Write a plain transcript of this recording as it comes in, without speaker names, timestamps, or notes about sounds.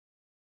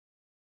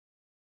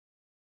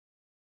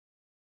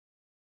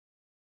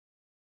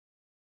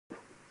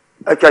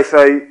Okay,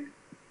 so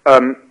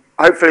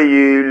hopefully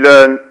you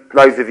learned,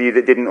 those of you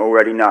that didn't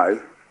already know,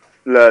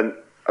 learned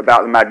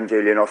about the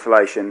Madden-Julian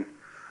oscillation,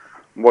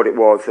 what it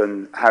was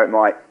and how it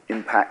might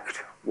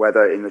impact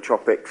weather in the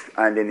tropics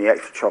and in the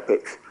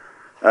extratropics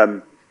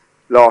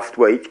last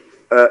week.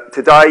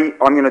 Today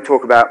I'm going to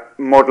talk about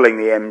modelling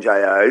the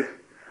MJO.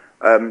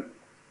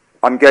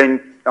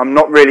 I'm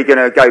not really going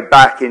to go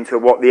back into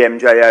what the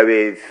MJO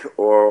is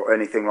or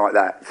anything like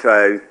that.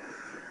 So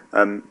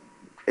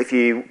if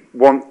you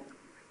want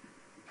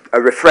a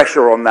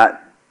refresher on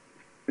that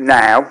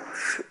now,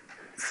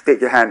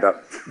 stick your hand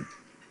up.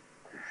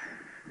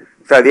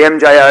 So the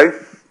MJO,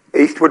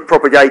 eastward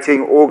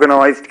propagating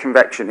organised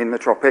convection in the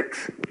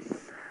tropics,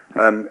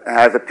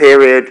 has a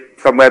period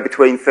somewhere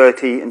between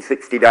 30 and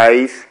 60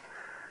 days.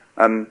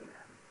 The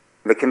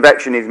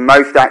convection is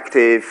most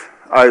active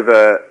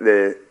over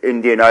the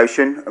Indian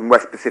Ocean and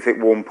West Pacific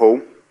warm pool.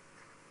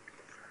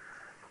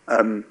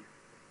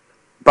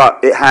 But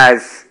it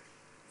has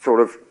sort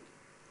of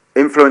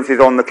influences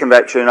on the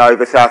convection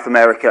over South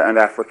America and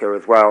Africa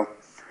as well.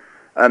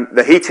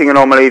 The heating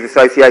anomalies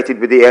associated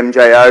with the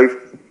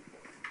MJO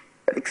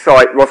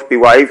excite Rossby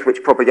waves,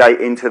 which propagate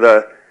into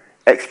the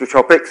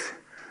extratropics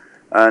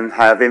and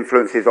have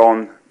influences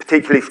on,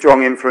 particularly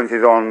strong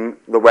influences on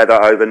the weather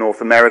over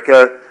North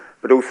America,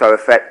 but also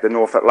affect the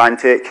North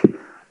Atlantic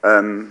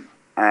and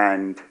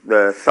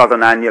the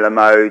southern annular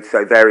modes,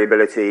 so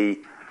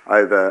variability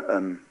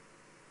over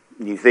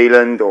New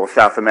Zealand or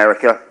South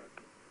America.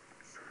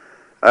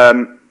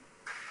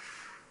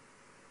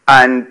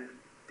 And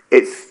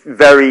it's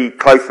very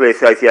closely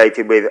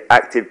associated with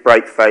active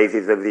break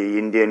phases of the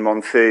Indian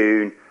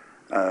monsoon,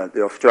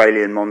 the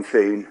Australian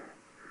monsoon,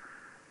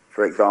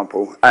 for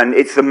example. And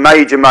it's a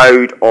major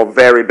mode of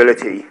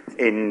variability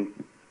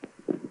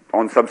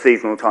on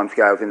subseasonal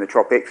timescales in the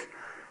tropics,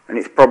 and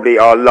it's probably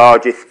our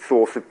largest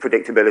source of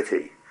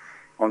predictability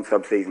on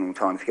subseasonal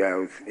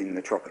timescales in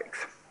the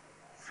tropics.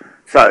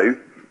 So,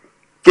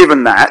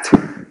 given that,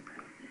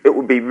 it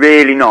would be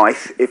really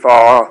nice if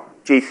our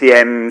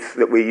GCMs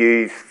that we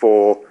use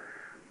for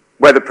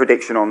weather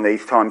prediction on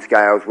these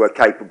timescales were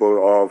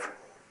capable of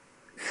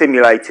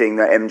simulating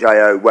the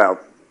MJO well.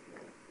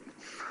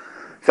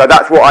 So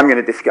that's what I'm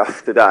going to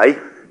discuss today.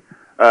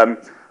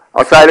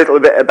 I'll say a little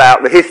bit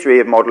about the history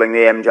of modelling the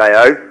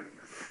MJO,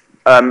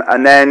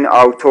 and then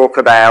I'll talk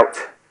about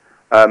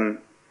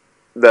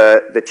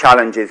the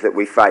challenges that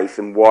we face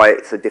and why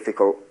it's a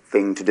difficult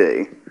thing to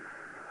do.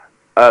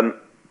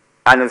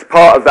 And as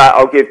part of that,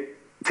 I'll give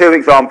two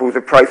examples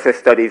of process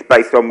studies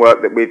based on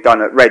work that we've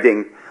done at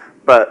Reading,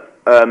 but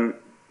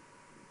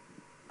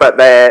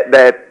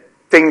they're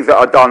things that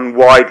are done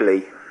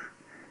widely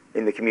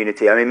in the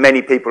community. I mean,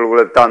 many people will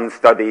have done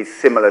studies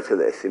similar to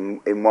this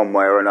in one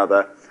way or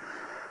another.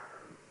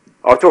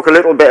 I'll talk a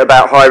little bit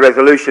about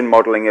high-resolution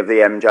modelling of the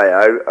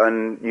MJO,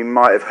 and you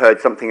might have heard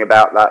something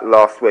about that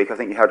last week. I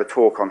think you had a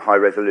talk on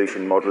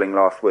high-resolution modelling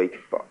last week,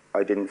 but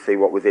I didn't see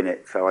what was in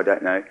it, so I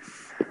don't know.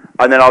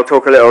 And then I'll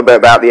talk a little bit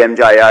about the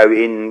MJO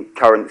in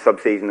current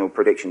subseasonal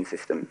prediction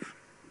systems.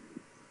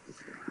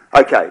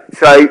 Okay,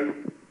 so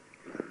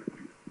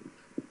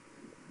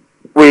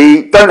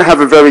we don't have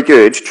a very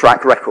good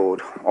track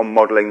record on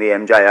modelling the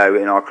MJO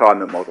in our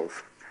climate models.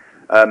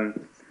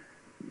 And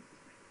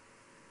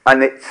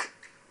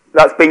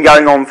that's been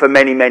going on for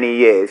many, many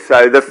years.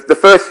 So the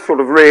first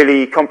sort of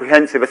really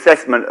comprehensive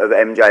assessment of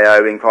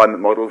MJO in climate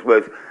models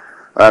was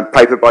a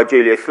paper by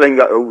Julia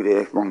Slingo. Oh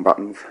dear, wrong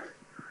buttons.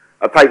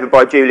 A paper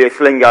by Julia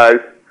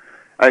Slingo.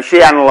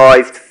 She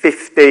analysed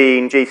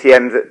 15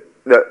 GCMs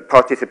that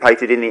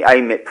participated in the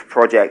AMIP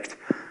project,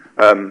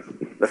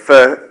 the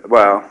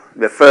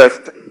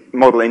first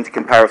model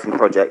intercomparison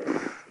project.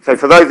 So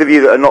for those of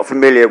you that are not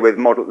familiar with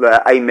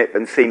the AMIP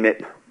and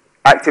CMIP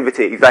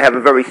activities, they have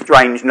a very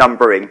strange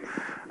numbering.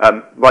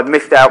 I'd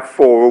missed out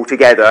 4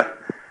 altogether,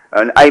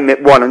 and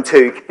AMIP 1 and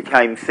 2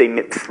 became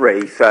CMIP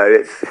 3, so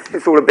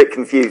it's all a bit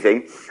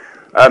confusing.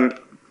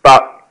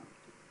 But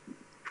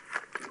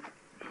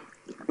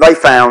they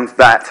found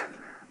that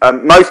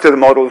most of the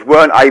models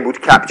weren't able to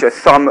capture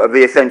some of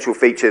the essential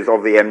features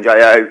of the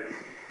MJO,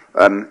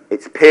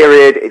 its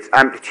period, its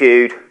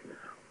amplitude,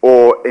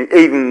 or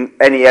even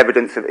any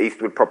evidence of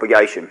eastward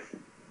propagation.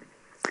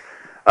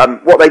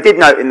 What they did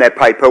note in their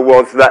paper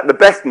was that the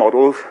best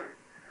models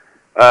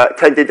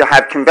tended to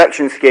have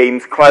convection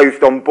schemes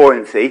closed on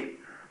buoyancy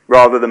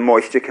rather than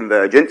moisture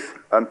convergence.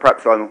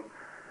 Perhaps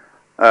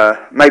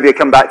maybe I'll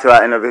come back to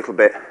that in a little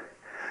bit.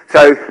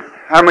 So,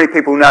 how many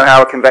people know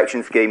how a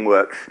convection scheme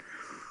works?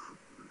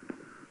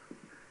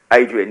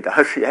 Adrian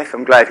does, yes,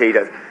 I'm glad he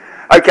does.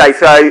 Okay,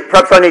 so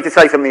perhaps I need to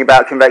say something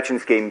about convection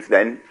schemes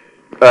then.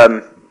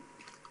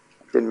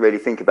 Didn't really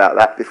think about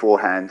that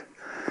beforehand.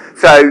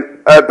 So,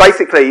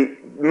 basically,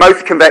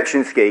 most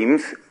convection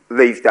schemes,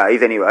 these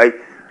days anyway,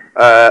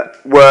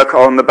 work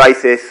on the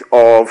basis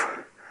of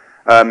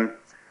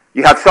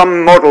you have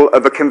some model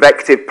of a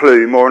convective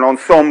plume or an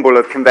ensemble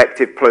of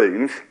convective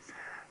plumes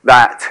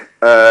that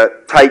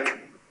take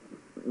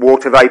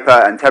water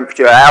vapour and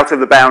temperature out of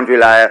the boundary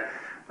layer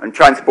and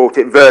transport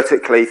it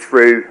vertically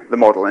through the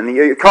model. And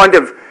you kind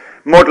of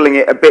modelling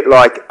it a bit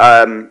like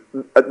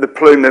the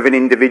plume of an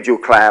individual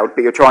cloud,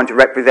 but you're trying to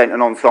represent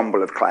an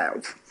ensemble of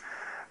clouds.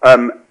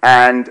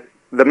 And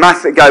the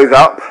mass that goes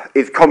up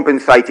is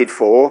compensated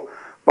for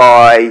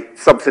by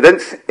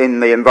subsidence in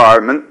the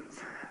environment,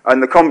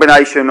 and the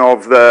combination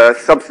of the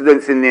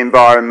subsidence in the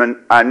environment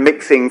and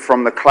mixing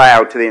from the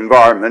cloud to the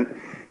environment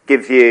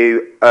gives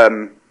you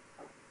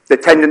the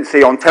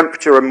tendency on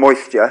temperature and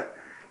moisture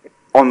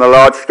on the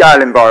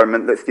large-scale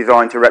environment that's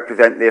designed to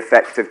represent the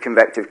effects of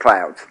convective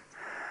clouds.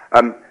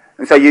 And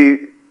so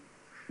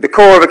the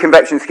core of a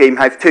convection scheme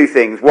has two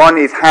things. One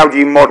is how do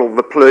you model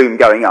the plume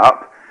going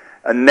up,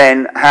 and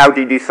then how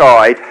do you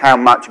decide how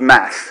much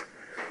mass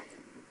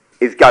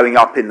is going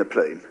up in the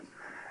plume.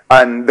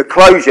 And the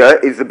closure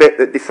is the bit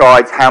that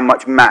decides how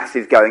much mass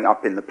is going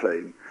up in the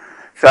plume.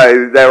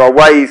 So there are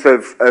ways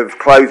of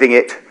closing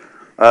it.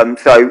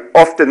 So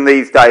often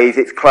these days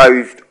it's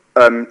closed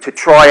to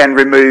try and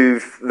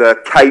remove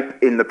the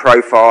cape in the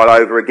profile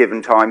over a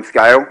given time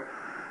scale.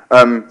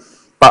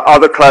 But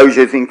other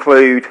closures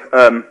include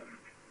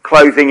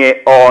closing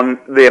it on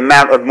the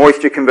amount of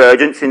moisture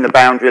convergence in the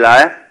boundary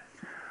layer,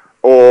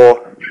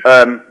 or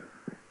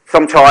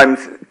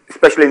sometimes,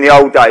 especially in the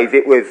old days,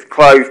 it was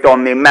closed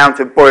on the amount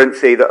of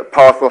buoyancy that a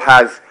parcel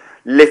has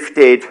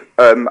lifted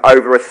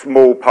over a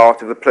small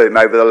part of the plume,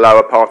 over the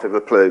lower part of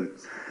the plume.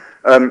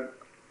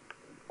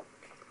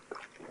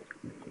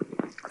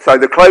 So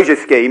the closure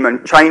scheme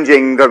and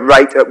changing the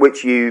rate at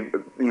which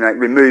you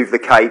remove the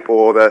cape,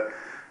 or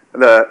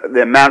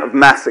the amount of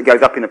mass that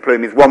goes up in a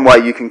plume, is one way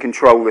you can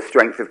control the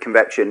strength of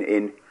convection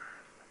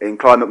in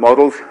climate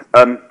models.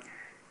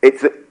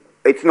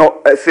 It's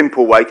not a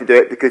simple way to do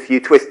it, because you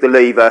twist the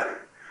lever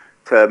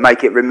to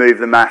make it remove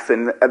the mass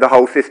and the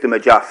whole system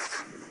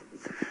adjusts.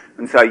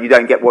 And so you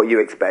don't get what you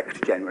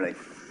expect generally.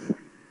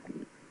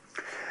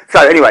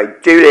 So anyway,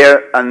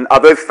 Julia and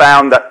others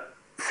found that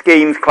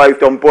schemes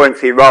closed on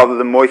buoyancy rather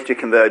than moisture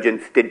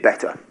convergence did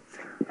better.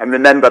 And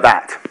remember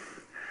that.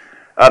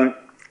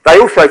 They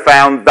also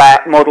found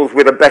that models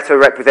with a better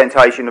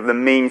representation of the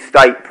mean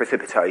state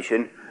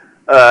precipitation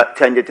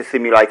tended to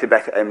simulate a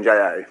better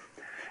MJO.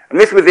 And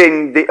this was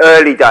in the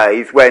early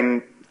days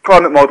when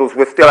climate models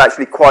were still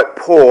actually quite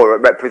poor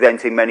at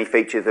representing many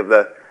features of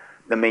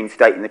the mean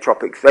state in the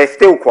tropics. They're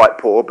still quite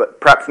poor,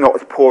 but perhaps not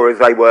as poor as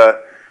they were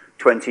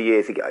 20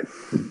 years ago.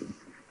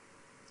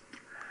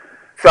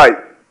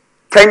 So,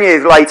 10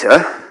 years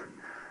later,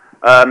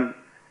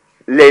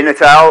 Lin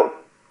et al.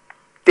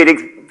 Did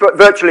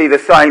virtually the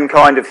same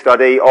kind of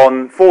study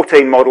on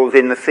 14 models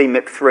in the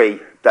CMIP3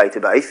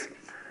 database.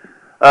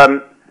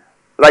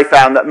 They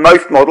found that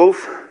most models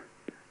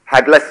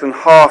had less than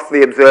half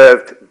the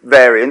observed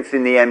variance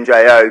in the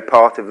MJO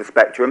part of the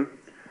spectrum.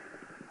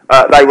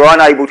 They were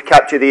unable to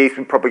capture the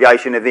eastward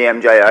propagation of the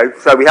MJO,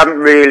 so we haven't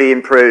really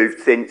improved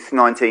since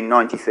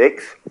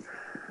 1996.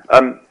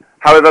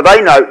 However,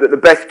 they note that the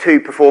best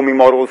two performing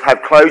models have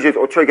closures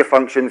or trigger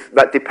functions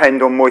that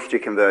depend on moisture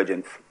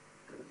convergence.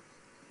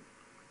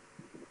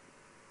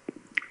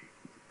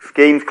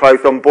 Schemes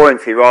closed on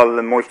buoyancy rather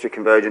than moisture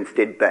convergence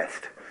did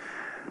best.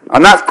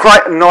 And that's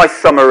quite a nice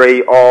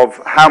summary of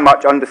how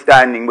much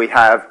understanding we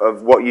have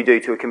of what you do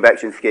to a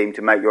convection scheme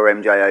to make your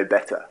MJO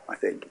better, I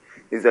think.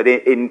 Is that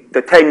in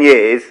the 10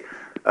 years,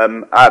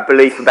 our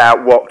belief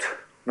about what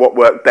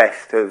worked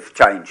best has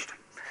changed.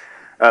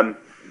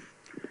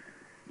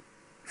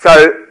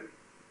 So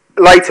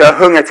later,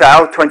 Hung et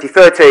al.,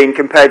 2013,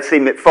 compared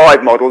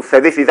CMIP5 models.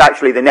 So this is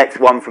actually the next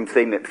one from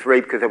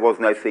CMIP3 because there was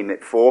no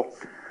CMIP4.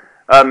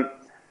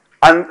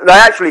 And they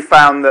actually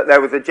found that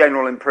there was a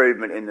general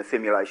improvement in the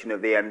simulation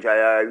of the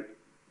MJO.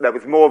 There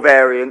was more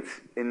variance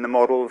in the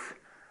models.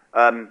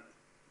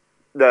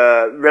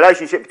 The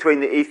relationship between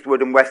the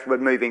eastward and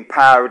westward moving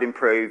power had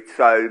improved,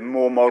 so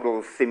more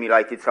models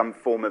simulated some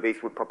form of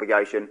eastward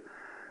propagation.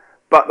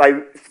 But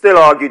they still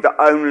argued that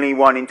only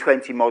 1 in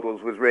 20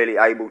 models was really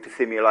able to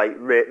simulate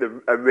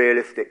a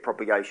realistic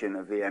propagation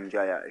of the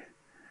MJO.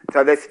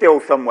 So there's still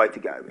some way to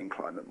go in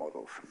climate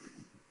models.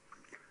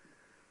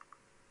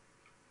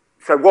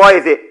 So why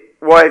is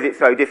it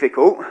so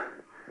difficult?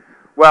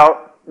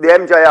 Well, the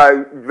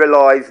MJO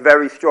relies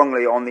very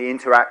strongly on the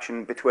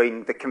interaction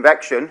between the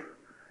convection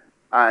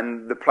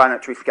and the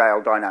planetary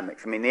scale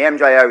dynamics. I mean, the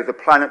MJO is a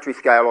planetary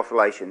scale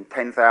oscillation,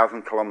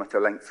 10,000 kilometre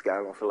length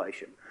scale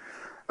oscillation.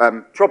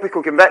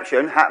 Tropical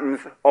convection happens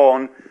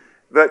on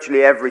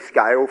virtually every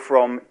scale,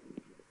 from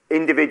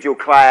individual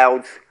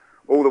clouds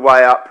all the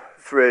way up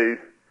through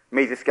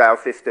mesoscale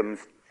systems,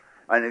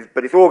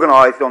 but it's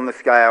organised on the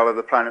scale of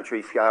the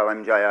planetary scale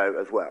MJO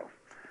as well.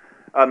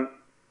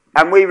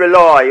 And we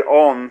rely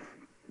on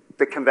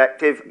the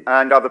convective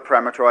and other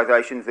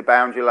parameterizations, the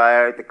boundary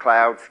layer, the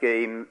cloud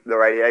scheme, the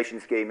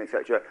radiation scheme,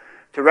 etc.,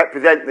 to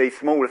represent these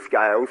smaller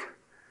scales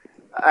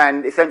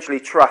and essentially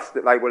trust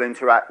that they will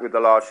interact with the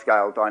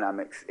large-scale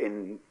dynamics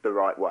in the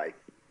right way.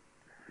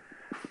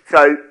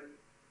 So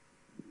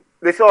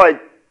this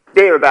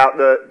idea about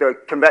the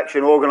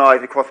convection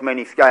organised across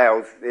many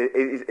scales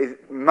is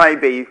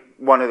maybe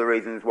one of the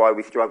reasons why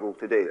we struggle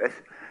to do this.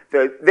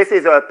 So this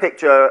is a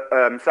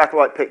picture,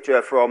 satellite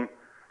picture from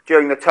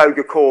during the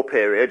Toga core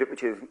period,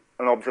 which is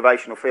an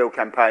observational field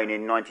campaign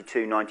in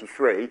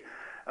 92-93.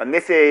 And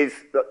this is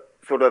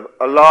sort of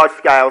a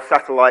large-scale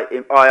satellite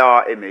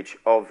IR image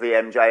of the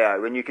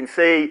MJO. And you can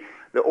see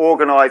the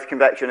organised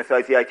convection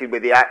associated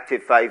with the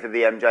active phase of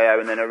the MJO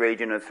and then a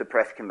region of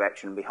suppressed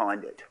convection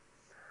behind it.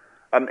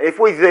 If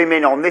we zoom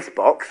in on this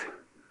box,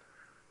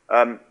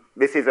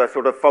 this is a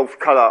sort of false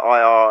colour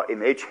IR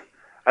image.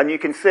 And you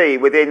can see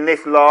within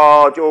this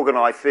large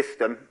organised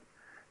system,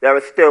 there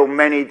are still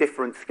many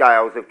different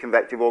scales of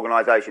convective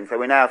organisation. So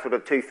we're now sort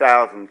of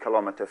 2,000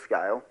 kilometre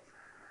scale.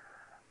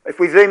 If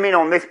we zoom in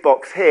on this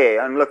box here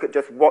and look at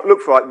just what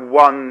looks like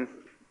one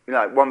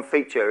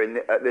feature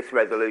at this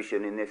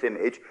resolution in this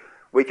image,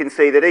 we can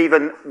see that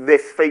even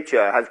this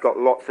feature has got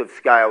lots of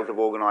scales of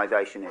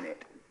organisation in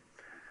it.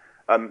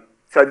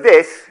 So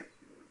this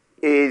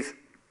is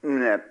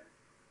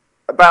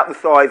about the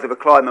size of a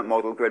climate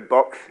model grid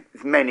box.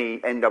 There's many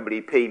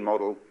NWP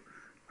model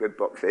grid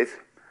boxes.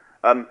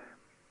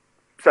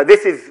 So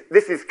this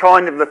is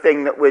kind of the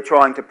thing that we're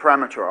trying to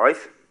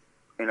parameterize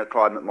in a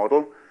climate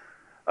model.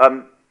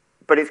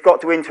 But it's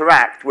got to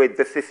interact with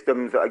the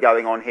systems that are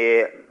going on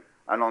here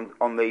and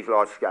on these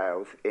large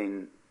scales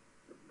in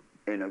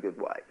a good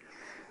way.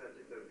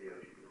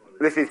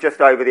 This is just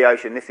over the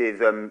ocean. This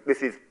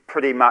is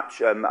pretty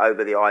much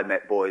over the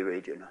IMET buoy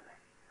region,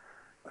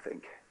 I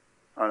think.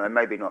 Oh no,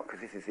 maybe not,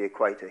 because this is the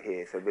equator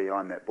here, so the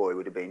IMET buoy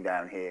would have been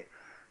down here,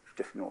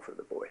 just north of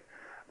the buoy.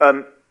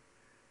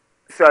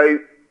 So,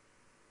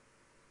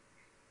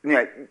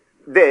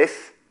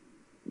 this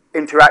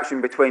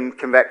interaction between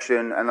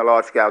convection and the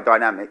large-scale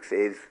dynamics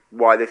is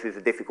why this is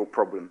a difficult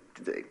problem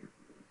to do.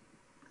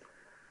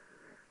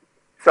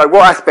 So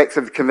what aspects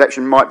of the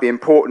convection might be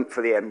important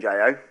for the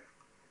MJO?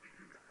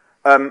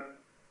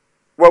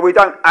 Well, we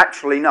don't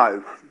actually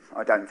know,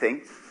 I don't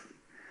think.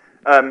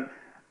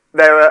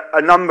 There are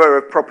a number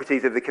of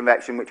properties of the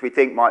convection which we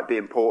think might be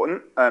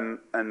important,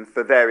 and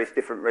for various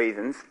different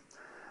reasons.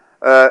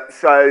 There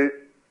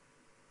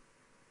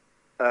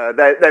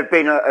have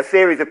been a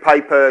series of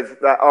papers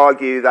that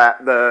argue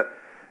that the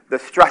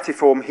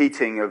stratiform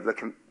heating of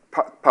the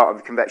part of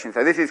the convection,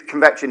 so this is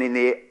convection in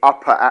the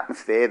upper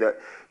atmosphere, that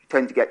you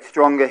tend to get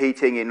stronger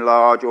heating in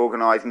large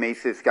organised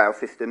mesoscale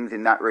systems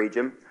in that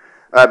region,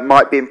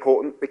 might be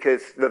important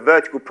because the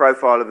vertical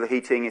profile of the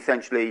heating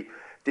essentially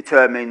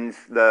determines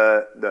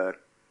the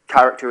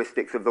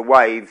characteristics of the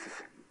waves,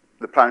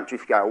 the planetary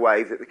scale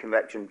waves that the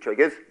convection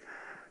triggers.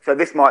 So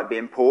this might be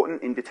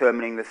important in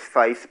determining the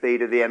phase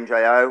speed of the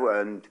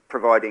MJO and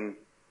providing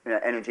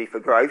energy for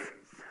growth.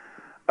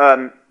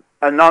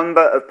 A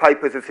number of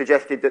papers have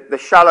suggested that the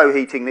shallow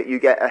heating that you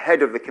get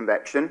ahead of the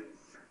convection,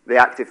 the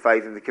active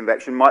phase of the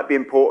convection, might be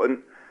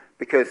important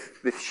because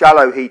this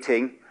shallow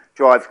heating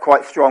drives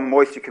quite strong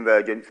moisture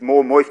convergence,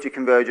 more moisture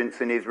convergence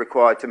than is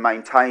required to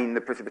maintain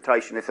the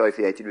precipitation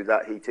associated with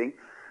that heating.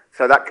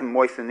 So that can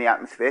moisten the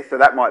atmosphere, so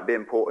that might be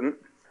important.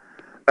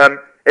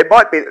 It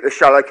might be that the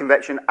shallow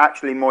convection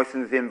actually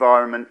moistens the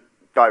environment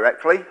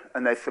directly,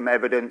 and there's some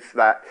evidence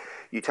that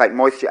you take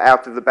moisture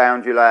out of the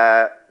boundary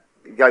layer,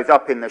 it goes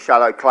up in the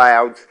shallow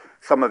clouds,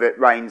 some of it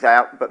rains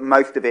out, but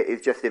most of it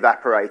is just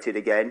evaporated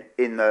again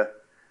into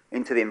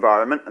the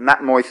environment, and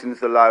that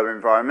moistens the lower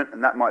environment,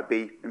 and that might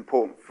be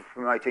important for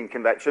promoting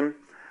convection.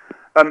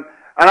 And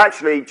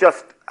actually,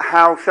 just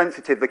how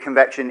sensitive the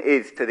convection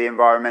is to the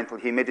environmental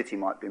humidity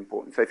might be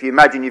important. So if you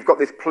imagine you've got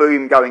this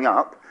plume going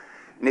up,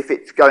 and if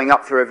it's going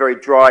up through a very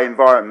dry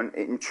environment,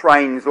 it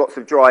entrains lots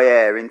of dry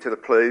air into the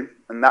plume,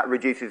 and that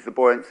reduces the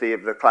buoyancy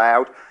of the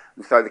cloud,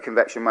 and so the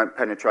convection won't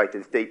penetrate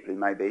as deeply,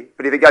 maybe.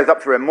 But if it goes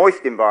up through a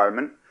moist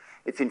environment,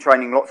 it's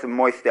entraining lots of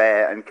moist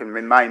air and can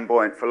remain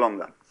buoyant for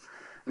longer.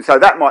 And so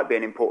that might be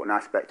an important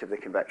aspect of the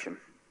convection.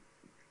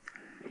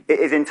 It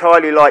is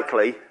entirely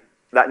likely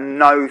that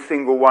no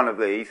single one of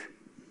these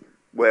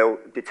will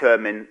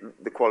determine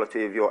the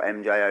quality of your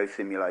MJO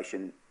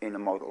simulation in a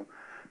model.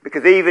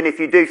 Because even if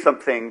you do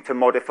something to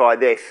modify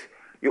this,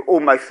 you're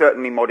almost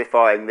certainly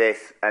modifying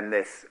this and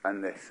this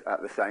and this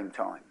at the same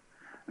time.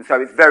 And so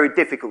it's very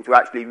difficult to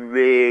actually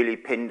really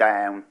pin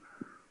down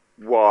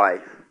why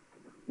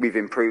we've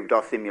improved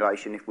our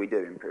simulation if we do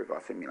improve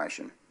our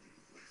simulation.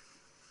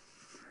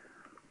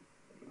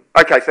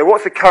 Okay, so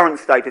what's the current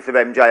status of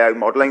MJO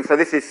modelling? So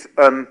this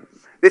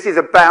is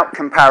about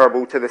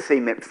comparable to the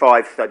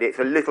CMIP5 study. It's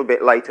a little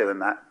bit later than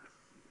that.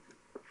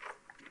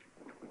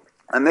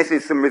 And this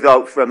is some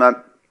results from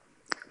a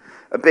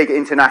big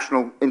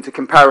international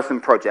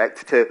intercomparison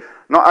project to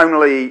not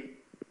only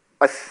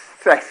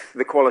assess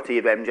the quality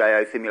of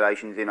MJO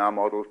simulations in our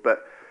models,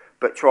 but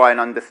try and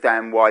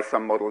understand why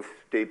some models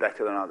do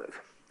better than others.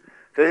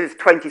 So this is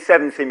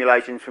 27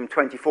 simulations from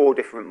 24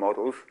 different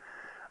models.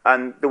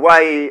 And the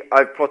way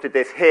I've plotted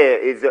this here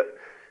is that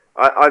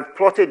I've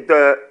plotted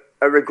a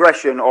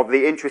regression of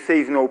the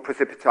intraseasonal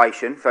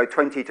precipitation, so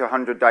 20 to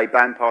 100-day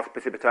bandpass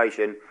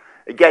precipitation,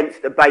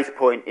 against a base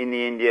point in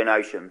the Indian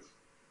Ocean.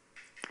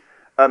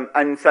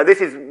 And so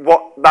this is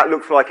what that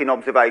looks like in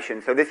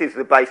observation. So this is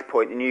the base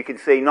point, and you can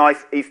see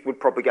nice eastward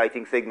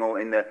propagating signal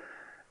in the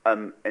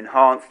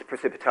enhanced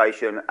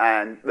precipitation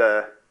and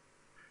the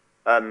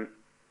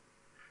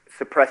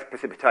suppressed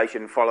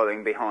precipitation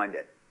following behind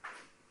it.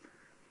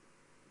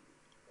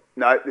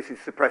 No, this is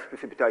suppressed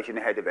precipitation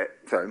ahead of it.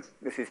 So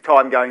this is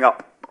time going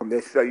up on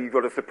this. So you've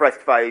got a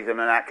suppressed phase and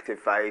an active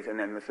phase, and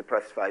then the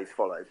suppressed phase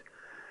follows.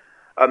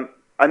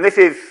 And this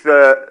is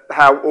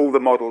how all the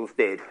models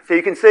did. So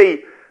you can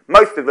see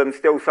most of them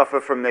still suffer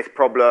from this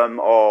problem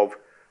of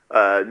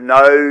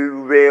no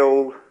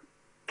real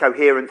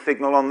coherent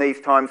signal on these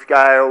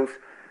timescales.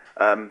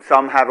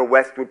 Some have a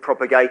westward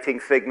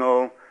propagating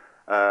signal.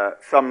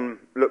 Some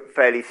look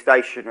fairly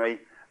stationary.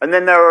 And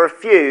then there are a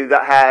few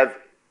that have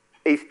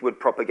eastward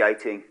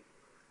propagating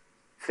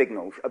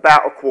signals.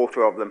 About a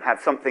quarter of them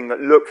have something that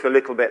looks a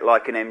little bit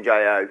like an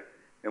MJO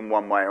in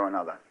one way or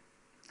another.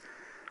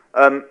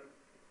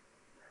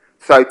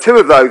 So two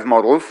of those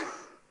models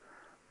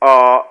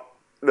are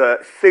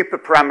the super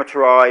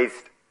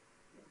parameterized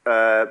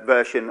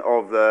version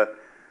of the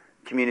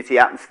community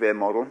atmosphere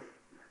model.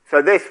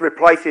 So this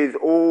replaces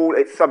all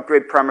its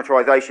subgrid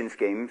parameterization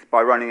schemes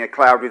by running a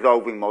cloud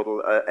resolving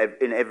model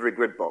in every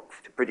grid box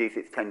to produce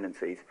its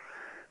tendencies.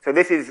 So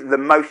this is the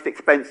most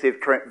expensive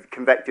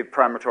convective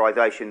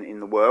parameterization in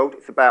the world.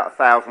 It's about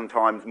 1,000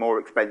 times more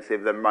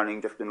expensive than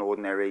running just an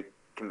ordinary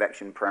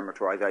convection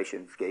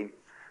parameterization scheme.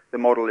 The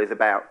model is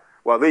about,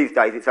 well, these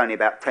days it's only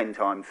about 10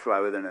 times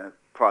slower than a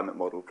climate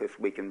model because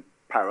we can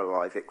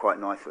parallelize it quite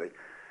nicely.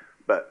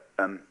 But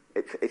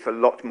it's a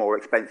lot more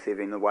expensive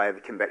in the way of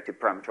a convective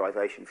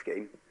parameterization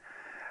scheme.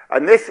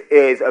 And this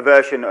is a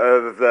version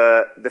of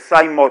the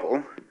same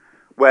model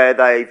where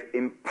they've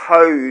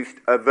imposed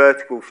a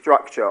vertical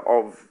structure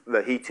of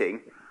the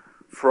heating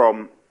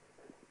from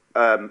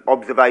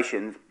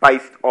observations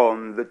based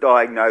on the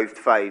diagnosed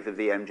phase of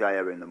the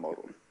MJO in the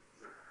model.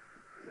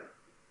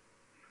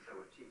 So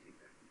we're cheating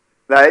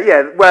then?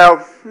 Yeah,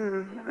 well,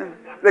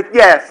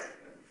 yes,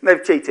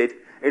 they've cheated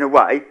in a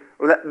way.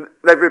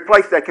 They've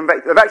replaced their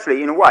convective.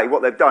 Actually, in a way,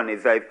 what they've done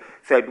is they've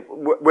said,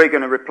 we're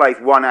going to replace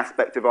one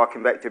aspect of our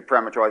convective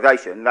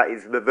parameterization, that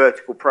is the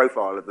vertical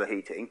profile of the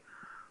heating,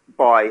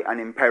 by an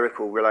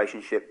empirical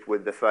relationship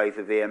with the phase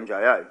of the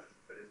MJO.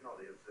 But it's not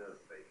the observed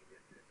phase of the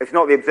MJO. It's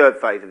not the observed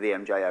phase of the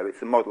MJO, it's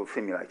the model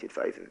simulated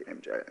phase of the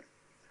MJO.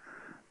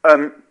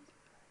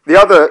 The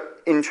other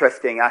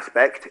interesting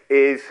aspect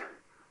is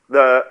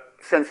the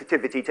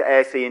sensitivity to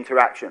air-sea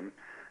interaction.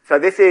 So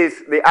this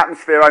is the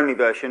atmosphere-only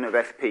version of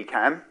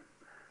SPCAM,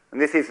 and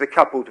this is the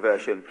coupled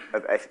version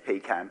of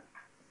SPCAM.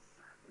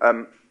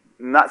 And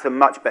that's a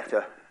much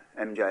better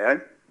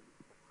MJO.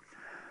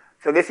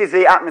 So this is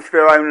the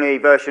atmosphere-only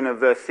version of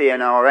the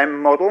CNRM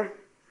model.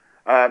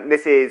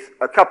 This is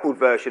a coupled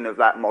version of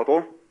that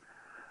model.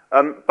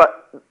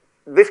 But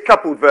this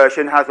coupled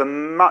version has a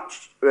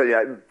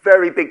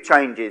very big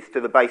changes to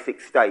the basic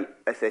state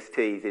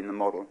SSTs in the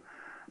model.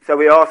 So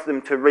we asked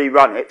them to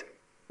rerun it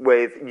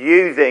with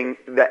using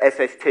the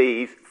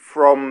SSTs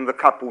from the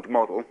coupled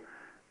model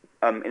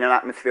in an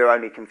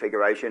atmosphere-only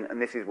configuration,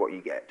 and this is what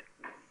you get.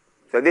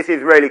 So this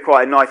is really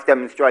quite a nice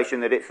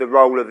demonstration that it's the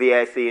role of the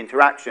air-sea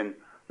interaction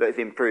that has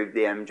improved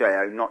the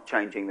MJO, not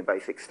changing the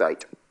basic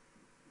state.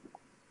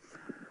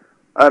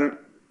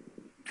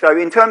 So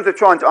in terms of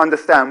trying to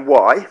understand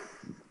why,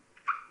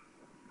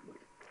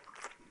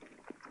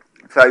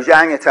 so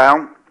Zhang et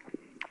al.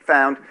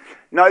 Found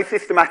no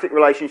systematic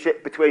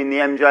relationship between the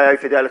MJO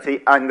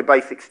fidelity and the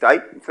basic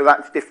state. So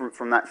that's different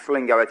from that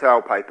Slingo et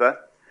al. Paper.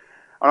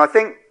 And I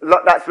think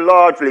that's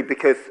largely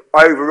because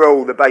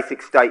overall the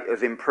basic state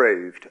has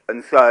improved.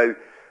 And so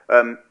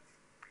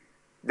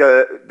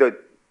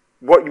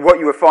what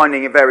you were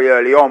finding very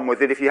early on was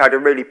that if you had a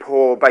really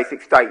poor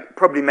basic state, it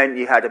probably meant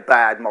you had a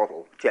bad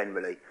model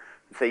generally.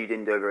 So you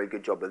didn't do a very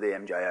good job of the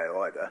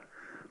MJO either.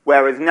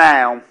 Whereas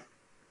now,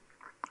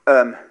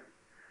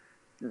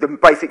 the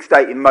basic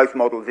state in most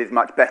models is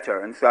much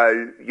better, and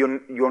so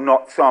you're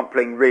not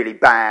sampling really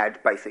bad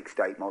basic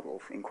state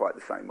models in quite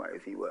the same way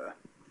as you were.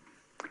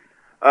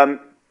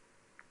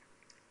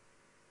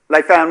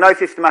 They found no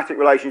systematic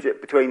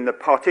relationship between the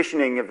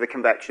partitioning of the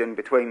convection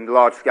between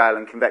large scale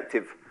and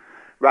convective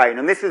rain,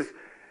 and this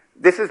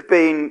has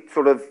been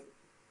sort of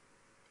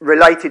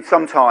related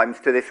sometimes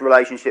to this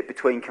relationship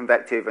between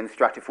convective and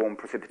stratiform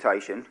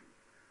precipitation.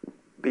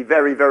 Be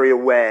very, very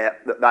aware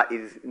that that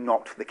is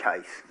not the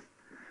case.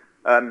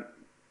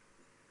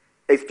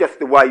 It's just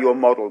the way your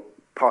model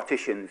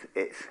partitions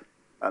its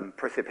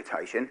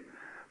precipitation.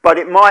 But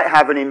it might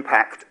have an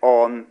impact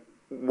on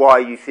why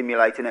you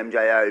simulate an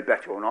MJO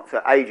better or not.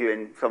 So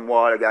Adrian, some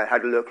while ago,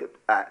 had a look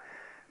at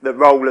the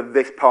role of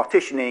this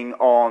partitioning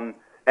on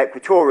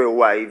equatorial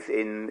waves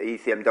in the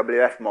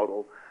ECMWF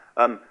model,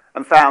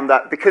 and found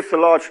that because the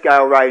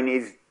large-scale rain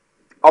is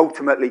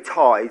ultimately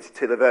tied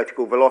to the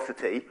vertical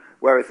velocity,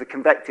 whereas the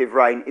convective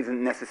rain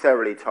isn't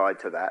necessarily tied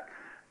to that,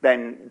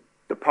 then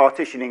the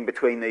partitioning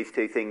between these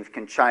two things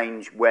can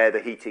change where the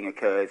heating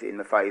occurs in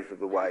the phase of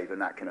the wave, and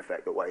that can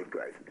affect the wave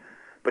growth.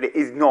 But it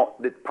is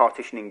not the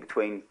partitioning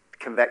between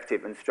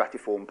convective and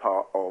stratiform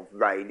part of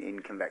rain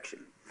in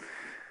convection.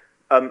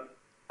 And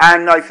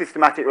no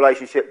systematic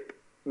relationship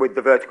with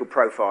the vertical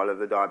profile of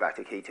the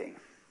diabatic heating.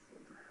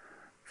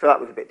 So that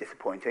was a bit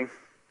disappointing.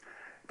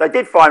 they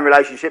did find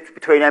relationships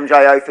between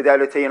MJO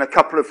fidelity and a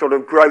couple of sort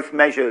of gross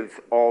measures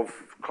of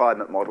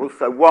climate models.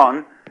 So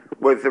one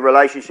was the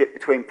relationship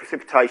between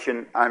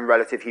precipitation and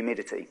relative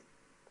humidity.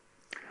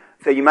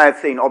 So you may have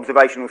seen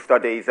observational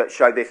studies that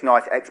show this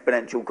nice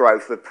exponential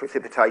growth of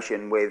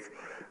precipitation with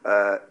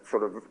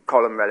sort of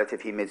column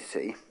relative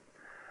humidity.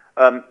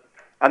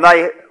 And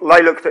they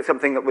looked at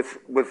something that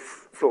was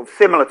sort of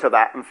similar to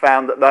that and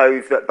found that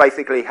those that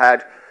basically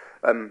had,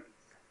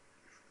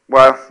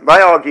 well, they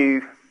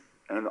argue,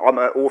 and I'm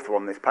an author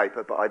on this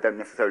paper, but I don't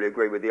necessarily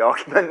agree with the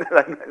argument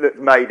that's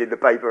made in the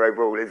paper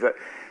overall, is that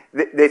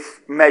this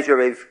measure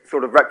is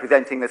sort of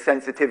representing the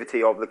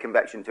sensitivity of the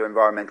convection to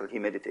environmental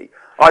humidity.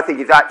 I think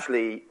it's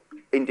actually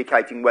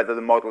indicating whether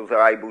the models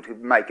are able to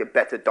make a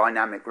better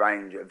dynamic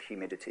range of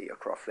humidity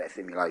across their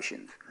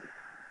simulations.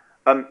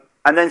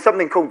 And then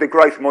something called the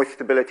gross moist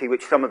stability,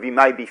 which some of you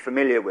may be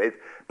familiar with,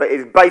 but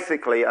is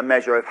basically a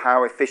measure of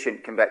how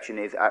efficient convection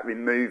is at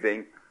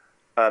removing,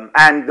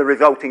 and the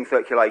resulting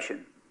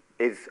circulation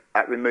is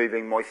at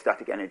removing moist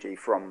static energy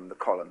from the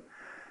column.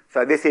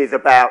 So this is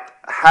about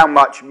how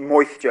much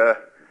moisture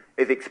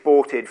is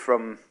exported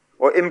from,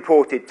 or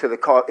imported to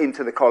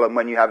into the column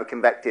when you have a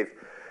convective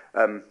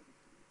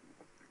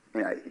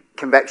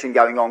convection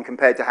going on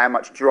compared to how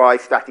much dry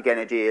static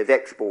energy is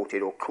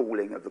exported or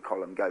cooling of the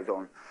column goes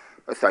on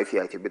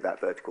associated with that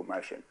vertical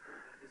motion.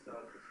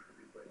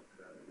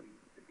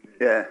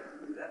 Yeah.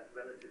 Is that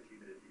relative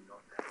humidity, not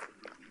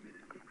absolute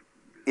humidity?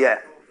 Yeah.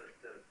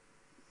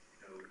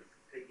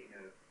 Taking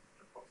an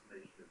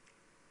approximation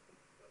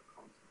of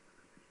constant.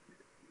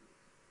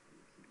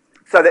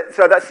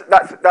 So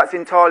that's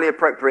entirely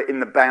appropriate in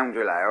the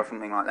boundary layer or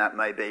something like that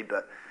maybe,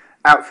 but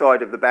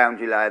outside of the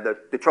boundary layer,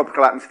 the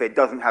tropical atmosphere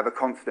doesn't have a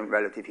constant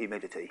relative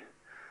humidity.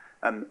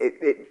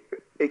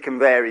 It can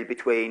vary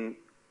between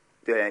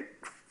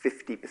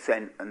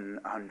 50% and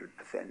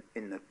 100%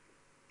 in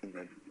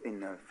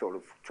the sort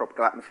of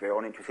tropical atmosphere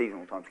on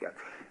intraseasonal timescale.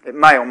 It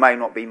may or may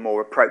not be more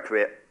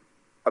appropriate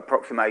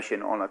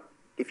approximation on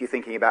if you're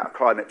thinking about a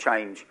climate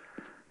change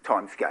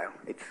timescale.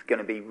 It's going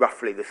to be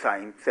roughly the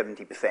same,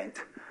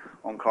 70%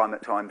 on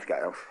climate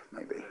timescales,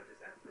 maybe.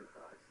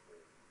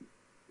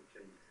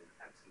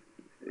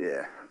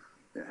 Yeah,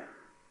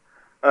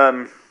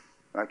 yeah.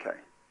 Okay.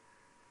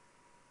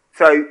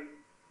 So,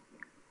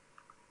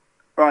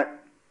 right.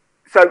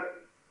 So,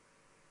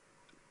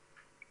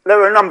 there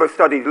are a number of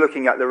studies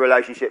looking at the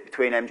relationship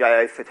between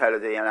MJO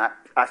fertility and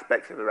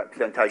aspects of the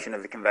representation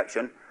of the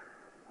convection,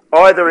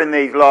 either in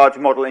these large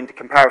model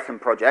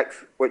intercomparison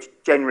projects, which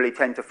generally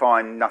tend to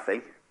find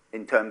nothing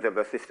in terms of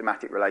a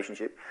systematic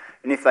relationship,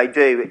 and if they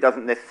do, it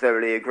doesn't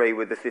necessarily agree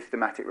with the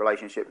systematic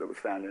relationship that was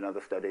found in other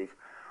studies,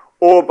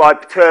 or by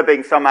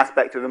perturbing some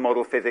aspect of the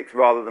model physics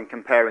rather than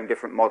comparing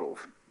different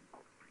models.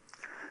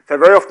 So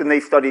very often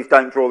these studies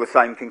don't draw the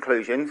same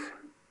conclusions.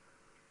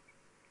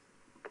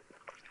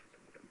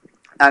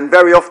 And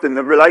very often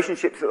the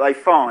relationships that they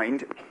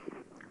find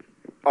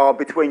are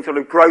between sort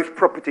of gross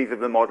properties of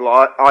the model,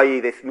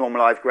 i.e. this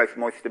normalized gross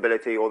moist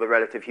stability or the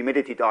relative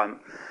humidity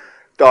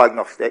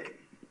diagnostic,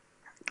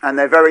 and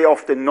they're very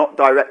often not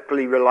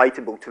directly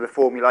relatable to the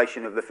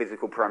formulation of the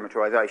physical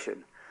parameterization.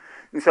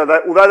 And so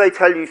that, although they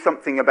tell you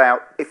something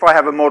about, if I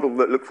have a model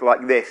that looks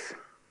like this,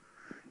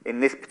 in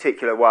this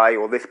particular way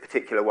or this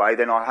particular way,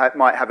 then I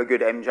might have a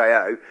good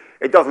MJO.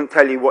 It doesn't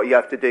tell you what you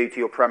have to do to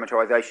your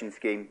parameterization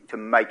scheme to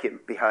make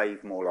it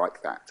behave more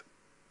like that.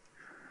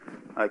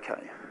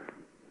 Okay.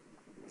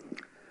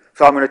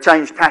 So I'm going to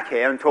change tack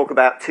here and talk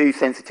about two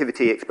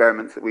sensitivity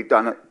experiments that we've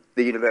done at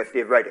the University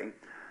of Reading.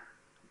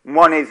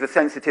 One is the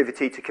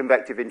sensitivity to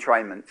convective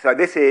entrainment. So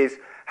this is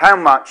how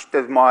much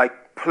does my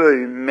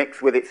plume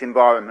mix with its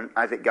environment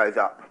as it goes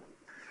up.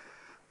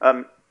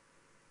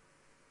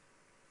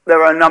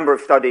 There are a number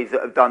of studies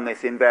that have done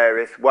this in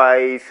various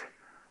ways,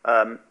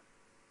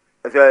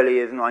 as early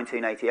as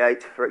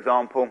 1988, for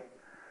example.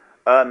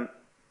 The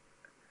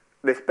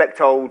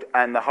Bechtold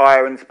and the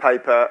Hirons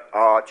paper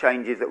are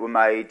changes that were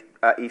made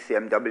at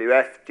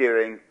ECMWF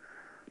during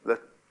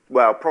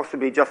well,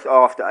 possibly just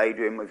after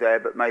Adrian was there,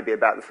 but maybe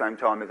about the same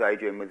time as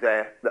Adrian was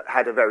there, that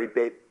had a very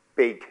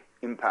big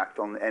impact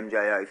on the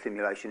MJO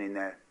simulation in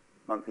their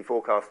monthly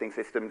forecasting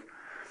systems.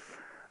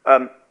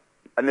 And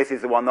this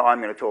is the one that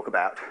I'm going to talk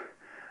about.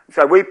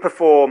 So we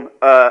perform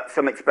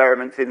some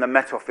experiments in the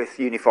Met Office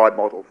unified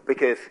model,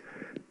 because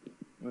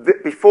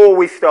before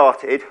we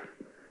started,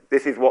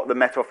 this is what the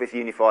Met Office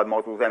unified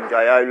model's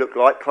MJO looked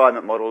like,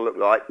 climate model looked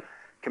like,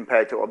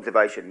 compared to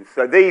observations.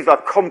 So these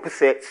are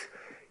composites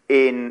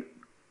in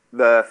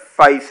the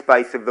phase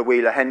space of the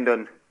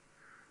Wheeler-Hendon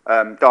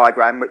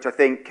diagram, which I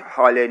think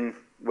Hylin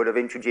would have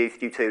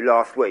introduced you to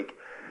last week.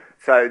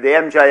 So the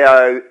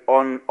MJO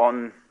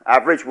on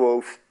average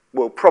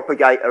will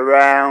propagate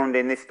around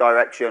in this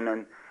direction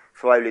and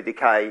slowly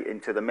decay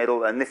into the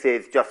middle, and this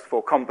is just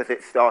for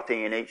composites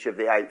starting in each of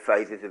the 8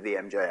 phases of the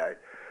MJO.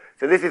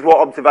 So this is what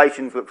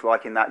observations looks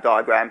like in that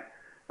diagram,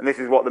 and this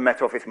is what the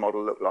Met Office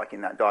model looked like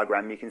in that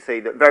diagram. You can see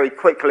that very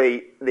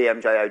quickly the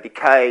MJO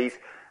decays,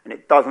 and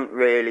it doesn't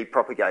really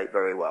propagate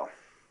very well.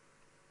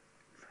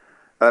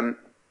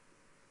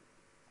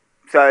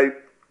 So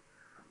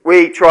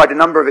we tried a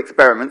number of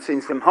experiments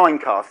in some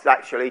hindcasts,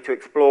 actually, to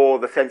explore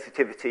the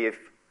sensitivity of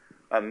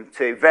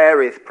to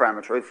various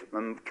parameters.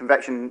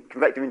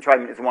 Convective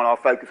entrainment is the one I'll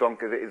focus on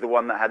because it is the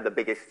one that had the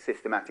biggest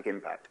systematic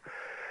impact.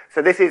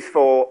 So this is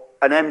for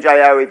an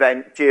MJO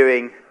event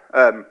during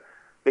the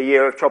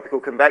year of tropical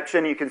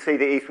convection. You can see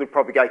the eastward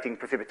propagating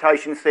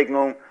precipitation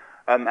signal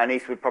and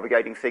eastward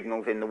propagating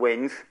signals in the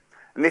winds.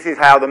 And this is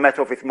how the Met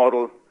Office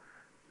model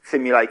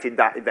simulated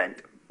that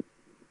event.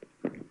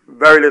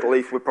 Very little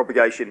eastward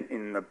propagation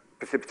in the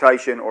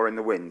precipitation or in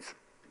the winds.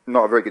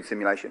 Not a very good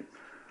simulation.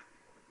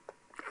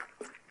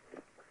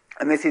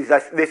 And this is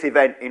this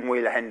event in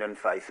Wheeler-Hendon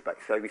phase space.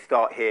 So we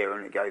start here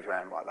and it goes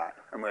around like that.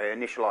 And we're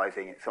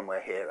initializing it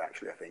somewhere here,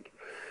 actually, I think.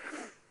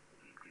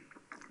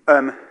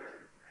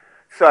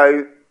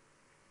 So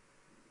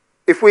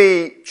if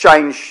we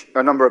change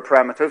a number of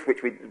parameters,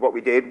 what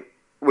we did,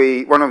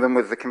 one of them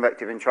was the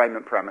convective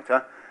entrainment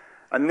parameter.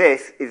 And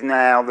this is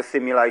now the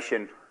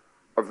simulation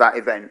of that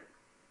event.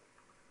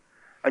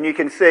 And you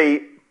can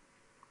see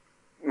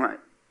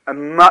a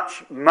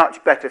much,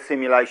 much better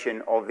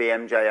simulation of the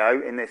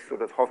MJO in this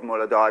sort of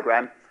Hofmuller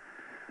diagram.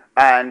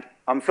 And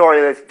I'm sorry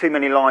there's too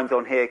many lines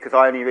on here because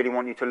I only really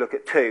want you to look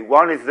at two.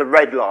 One is the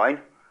red line,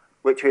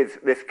 which is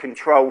this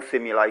control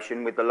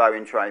simulation with the low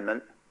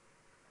entrainment.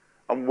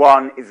 And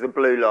one is the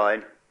blue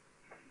line,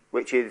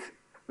 which is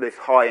this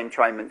high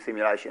entrainment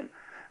simulation.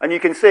 And you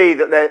can see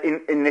that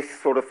in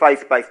this sort of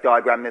phase-based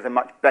diagram, there's a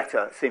much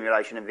better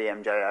simulation of the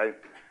MJO.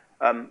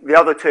 The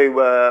other two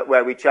were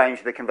where we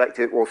changed the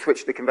convective, or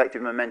switched the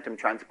convective momentum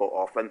transport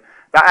off. And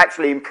that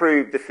actually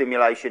improved the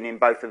simulation in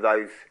both of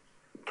those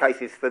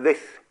cases for this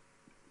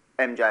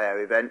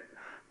MJO event.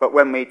 But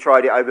when we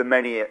tried it over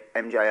many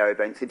MJO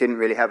events, it didn't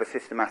really have a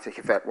systematic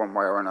effect one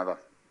way or another.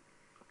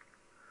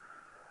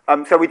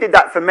 So we did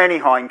that for many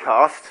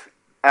hindcasts.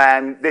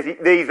 And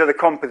these are the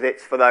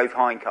composites for those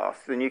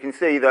hindcasts. And you can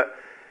see that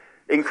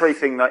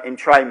increasing the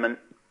entrainment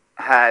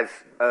has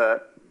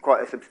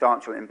quite a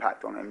substantial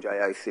impact on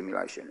MJO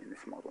simulation in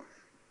this model.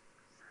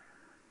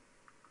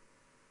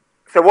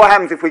 So what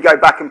happens if we go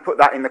back and put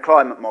that in the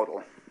climate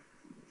model?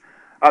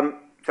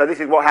 So this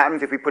is what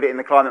happens if we put it in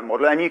the climate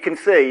model. And you can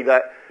see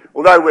that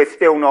although we're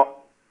still not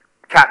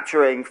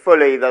capturing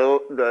fully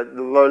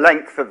the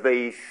length of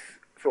these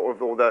sort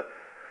of, or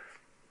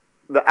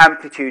the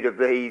amplitude of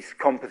these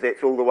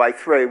composites all the way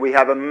through, we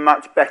have a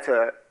much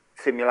better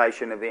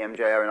simulation of the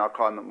MJO in our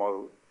climate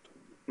model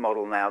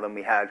now than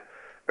we had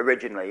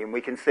originally. And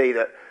we can see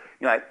that,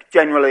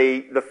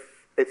 generally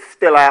it's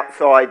still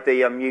outside the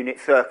unit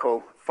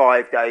circle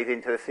 5 days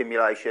into the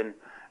simulation,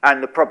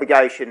 and the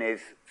propagation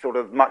is sort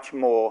of much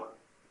more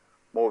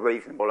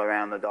reasonable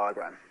around the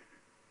diagram.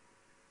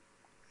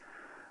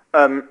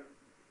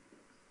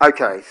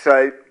 Okay,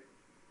 so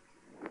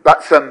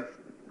that's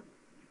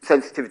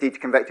sensitivity to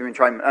convective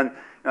entrainment.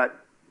 And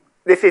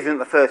this isn't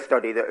the first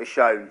study that has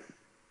shown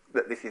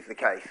that this is the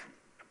case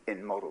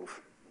in models,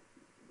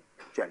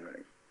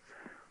 generally.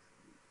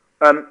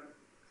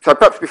 So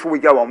perhaps before we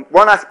go on,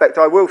 one aspect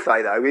I will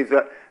say, though, is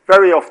that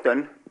very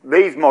often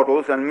these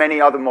models and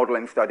many other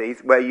modelling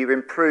studies where you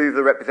improve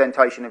the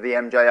representation of the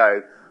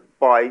MJO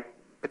by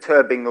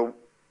perturbing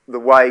the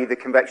way the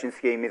convection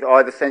scheme is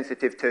either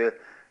sensitive to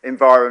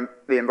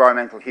the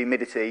environmental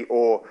humidity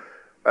or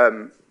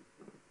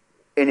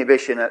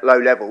inhibition at low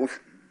levels,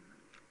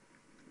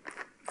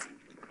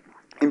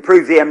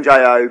 improves the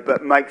MJO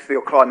but makes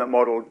your climate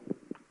model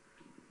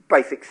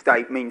basic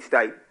state, mean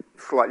state,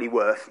 slightly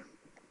worse.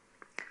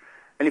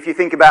 And if you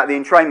think about the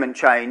entrainment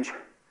change,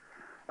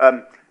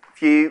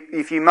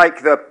 if you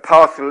make the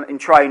parcel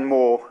entrain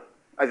more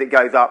as it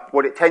goes up,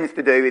 what it tends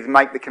to do is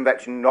make the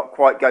convection not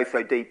quite go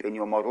so deep in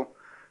your model,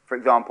 for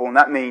example, and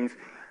that means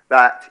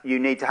that you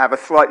need to have a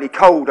slightly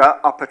colder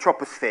upper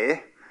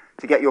troposphere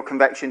to get your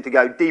convection to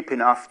go deep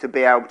enough to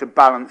be able to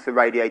balance the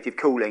radiative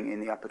cooling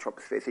in the upper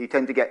troposphere. So you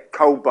tend to get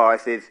cold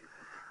biases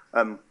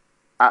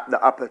at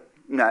the upper,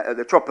 at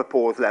the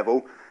tropopause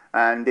level.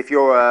 And if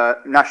you're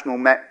a national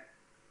Met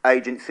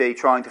agency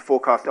trying to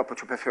forecast upper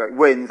tropospheric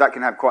winds, that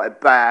can have quite a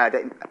bad,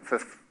 for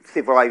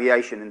civil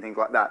aviation and things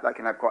like that, that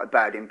can have quite a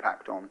bad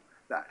impact on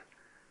that.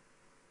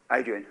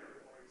 Adrian?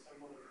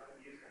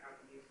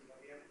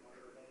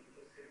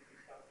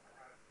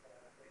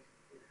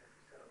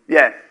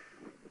 Yeah.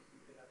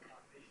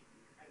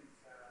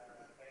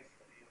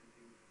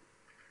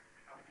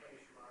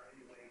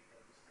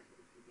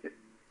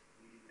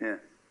 Yeah.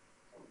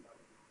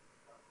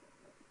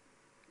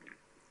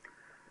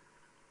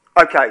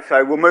 Okay,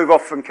 so we'll move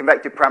off from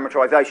convective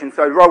parameterization.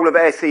 So role of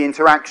air-sea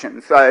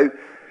interaction. So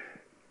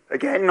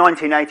again,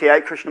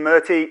 1988,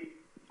 Krishnamurti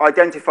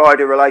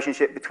identified a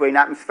relationship between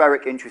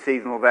atmospheric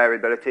intraseasonal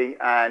variability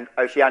and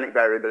oceanic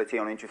variability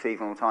on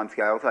intraseasonal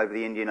timescales over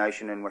the Indian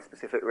Ocean and West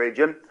Pacific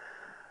region.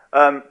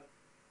 Not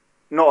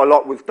a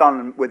lot was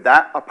done with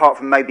that, apart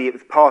from maybe it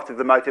was part of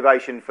the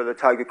motivation for the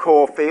Toga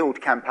Core field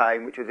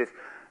campaign, which was this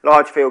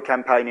large field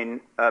campaign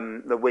in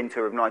the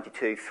winter of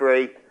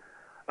 92-3,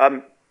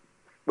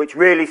 which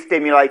really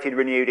stimulated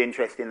renewed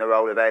interest in the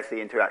role of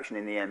air-sea interaction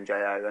in the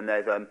MJO. And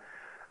there's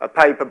a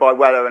paper by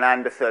Weller and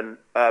Anderson,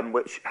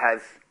 which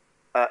has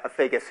a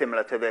figure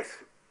similar to this,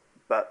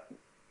 but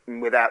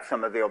without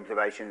some of the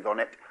observations on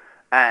it,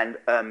 and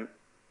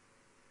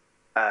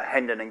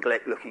Hendon and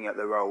Glick looking at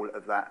the role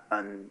of that,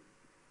 and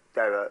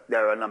there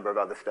are a number of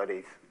other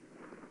studies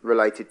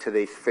related to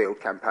this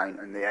field campaign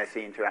and the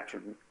air-sea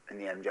interaction in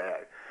the MJO.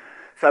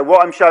 So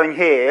what I'm showing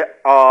here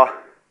are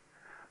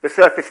the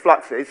surface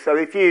fluxes. So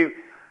if you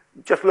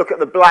just look at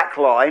the black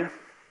line,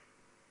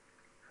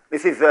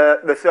 this is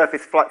the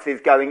surface fluxes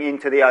going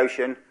into the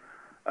ocean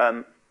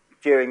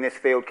during this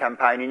field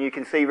campaign, and you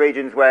can see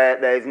regions where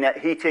there's net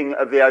heating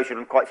of the ocean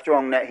and quite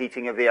strong net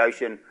heating of the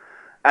ocean,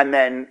 and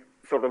then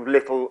sort of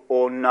little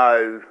or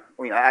no,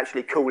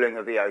 actually cooling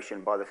of the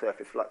ocean by the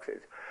surface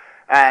fluxes.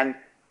 And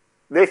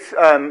these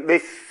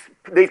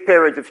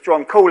periods of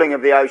strong cooling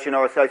of the ocean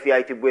are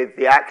associated with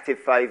the active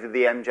phase of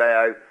the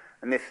MJO,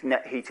 and this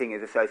net heating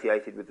is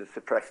associated with the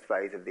suppressed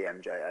phase of the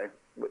MJO,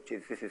 which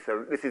is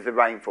this is the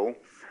rainfall,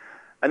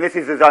 and this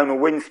is the zonal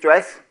wind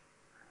stress.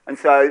 And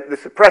so the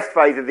suppressed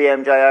phase of the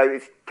MJO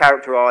is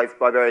characterised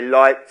by very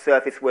light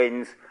surface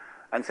winds,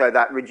 and so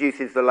that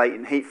reduces the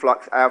latent heat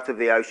flux out of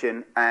the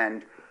ocean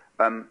and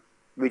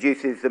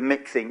reduces the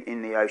mixing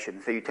in the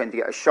ocean. So you tend to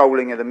get a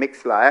shoaling of the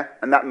mixed layer,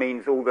 and that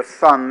means all the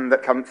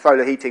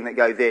solar heating that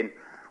goes in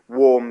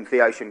warms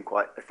the ocean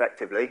quite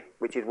effectively,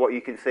 which is what you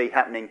can see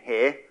happening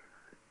here.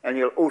 And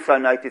you'll also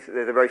notice that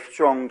there's a very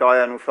strong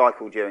diurnal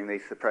cycle during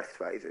these suppressed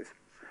phases.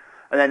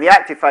 And then the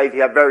active phase,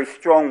 you have very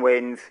strong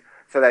winds,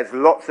 so there's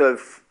lots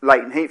of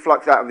latent heat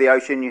flux out of the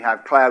ocean. You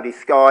have cloudy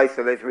skies,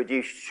 so there's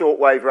reduced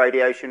shortwave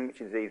radiation,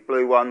 which is these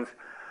blue ones,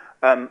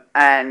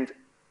 and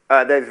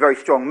there's very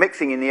strong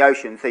mixing in the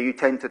ocean, so you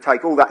tend to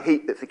take all that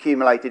heat that's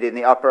accumulated in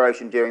the upper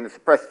ocean during the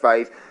suppressed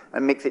phase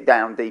and mix it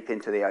down deep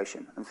into the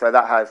ocean. And so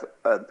that has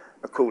a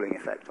cooling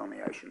effect on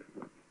the ocean.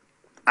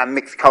 And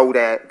mix cold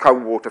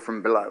water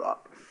from below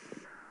up.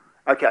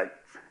 Okay,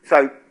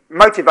 so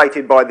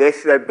motivated by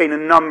this, there have been a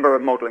number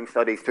of modelling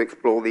studies to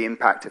explore the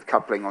impact of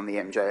coupling on the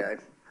MJO.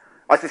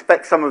 I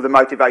suspect some of the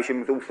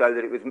motivation was also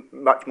that it was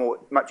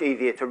much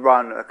easier to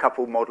run a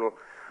coupled model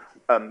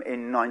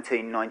in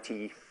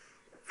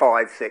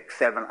 1995, 6,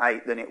 7,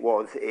 8 than it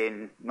was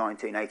in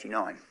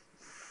 1989.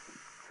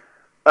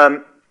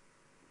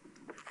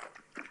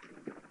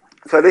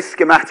 So this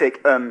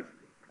schematic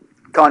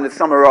kind of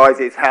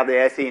summarises how the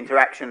air-sea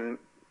interaction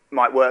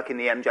might work in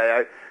the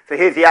MJO. So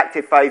here's the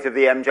active phase of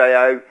the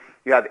MJO.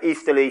 You have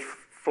easterly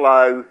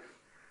flow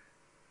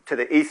to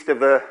the east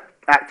of the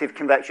active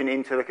convection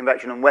into the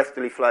convection, and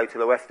westerly flow to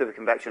the west of the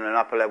convection and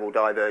upper level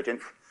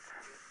divergence.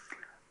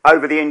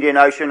 Over the Indian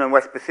Ocean and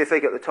West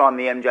Pacific, at the time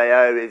the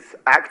MJO is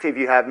active,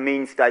 you have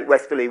mean state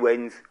westerly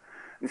winds.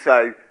 And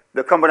so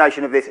the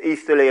combination of this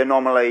easterly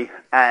anomaly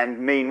and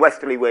mean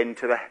westerly wind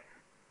to the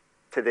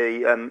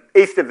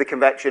east of the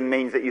convection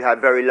means that you have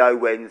very low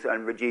winds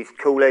and reduced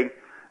cooling.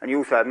 And you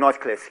also have nice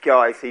clear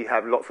skies, so you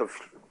have lots of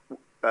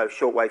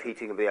shortwave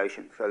heating of the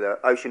ocean. So the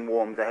ocean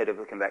warms ahead of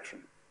the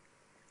convection.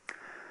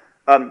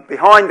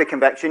 Behind the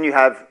convection, you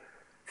have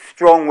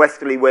strong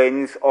westerly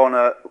winds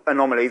on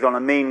anomalies on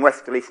a mean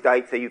westerly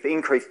state. So you've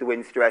increased the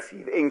wind stress,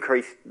 you've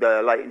increased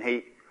the latent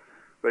heat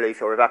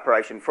release or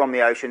evaporation from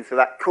the ocean, so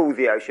that cools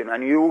the ocean.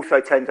 And you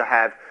also tend to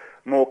have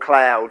more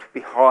cloud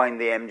behind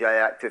the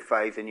MJO active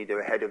phase than you do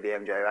ahead of the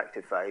MJO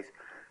active phase.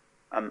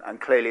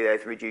 And clearly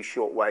there's reduced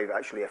short wave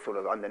actually sort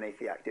of underneath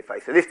the active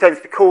phase. So this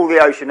tends to cool the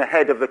ocean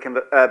ahead of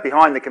the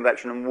behind the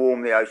convection and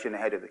warm the ocean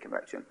ahead of the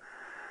convection.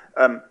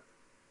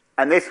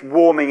 And this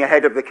warming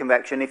ahead of the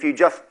convection, if you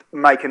just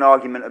make an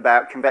argument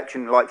about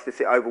convection likes to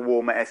sit over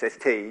warmer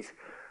SSTs,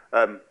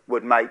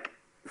 would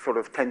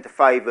tend to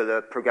favour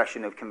the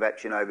progression of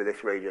convection over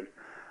this region.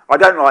 I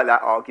don't like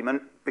that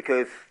argument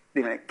because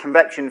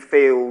convection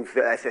feels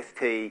the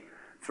SST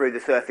through the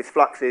surface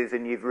fluxes,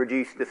 and you've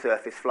reduced the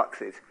surface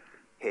fluxes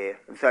here.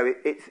 And so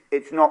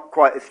it's not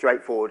quite as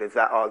straightforward as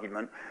that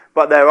argument.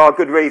 But there are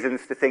good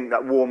reasons to think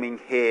that warming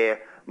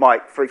here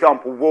might, for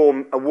example,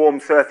 a warm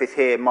surface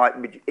here might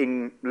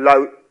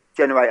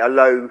generate a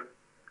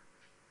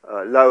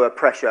lower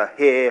pressure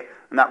here,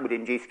 and that would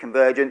induce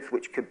convergence,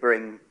 which could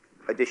bring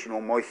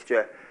additional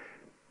moisture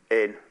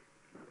in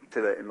to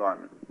the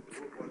environment.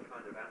 What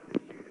kind of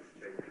amplitude of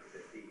change would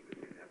there be when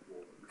you have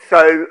warming?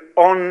 So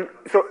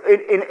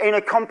in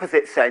a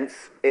composite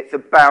sense, it's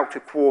about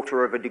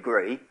 1/4 of a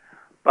degree.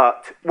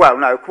 But, well,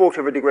 no, 1/4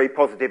 of a degree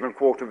positive and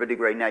 1/4 of a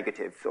degree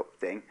negative sort of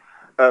thing.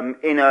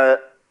 In an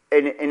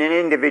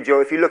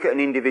individual, if you look at an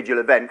individual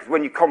event, because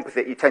when you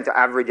composite, you tend to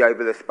average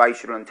over the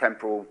spatial and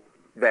temporal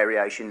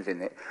variations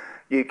in it.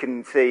 You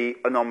can see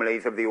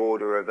anomalies of the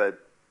order of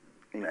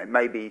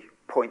maybe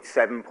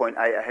 0.7,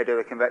 0.8 ahead of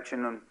the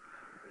convection. And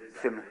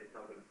similar. It's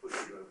not going to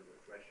push you over the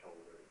threshold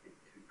or it's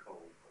too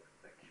cold for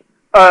convection?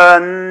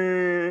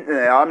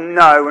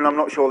 No, and I'm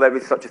not sure there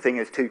is such a thing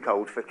as too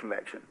cold for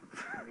convection.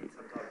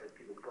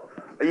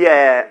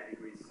 Yeah,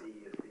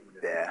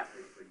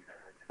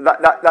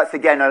 that's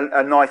again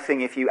a nice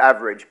thing if you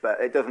average, but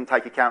it doesn't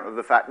take account of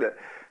the fact that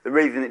The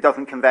reason it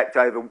doesn't convect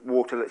over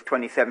water that's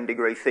 27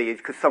 degrees C is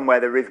because somewhere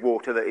there is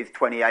water that is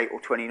 28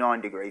 or 29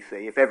 degrees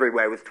C. If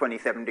everywhere was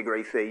 27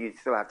 degrees C, you'd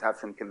still have to have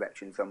some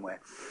convection somewhere.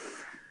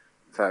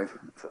 So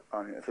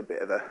I think that's a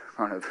bit of a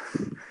kind of...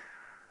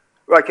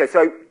 Okay,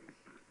 so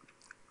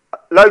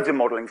loads of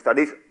modelling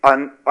studies.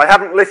 I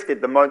haven't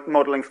listed the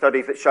modelling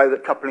studies that show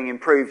that coupling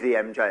improves the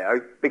MJO,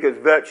 because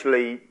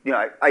virtually,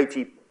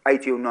 80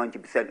 or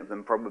 90% of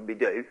them probably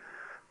do.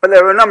 But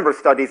there are a number of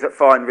studies that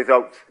find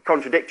results,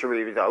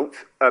 contradictory results.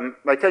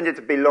 They tended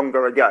to be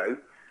longer ago,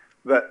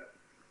 but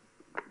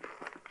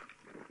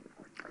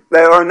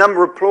there are a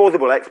number of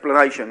plausible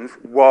explanations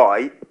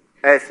why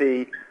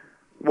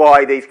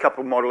these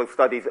coupled model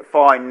studies that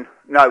find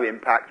no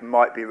impact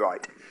might be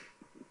right.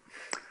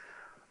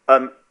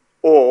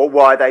 Or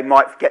why they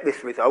might get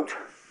this result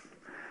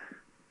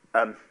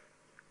and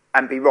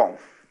be wrong.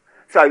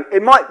 So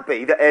it might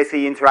be that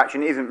air-sea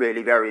interaction isn't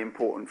really very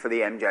important for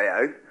the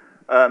MJO.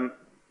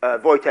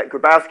 Wojtek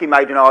Grabowski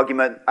made an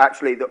argument,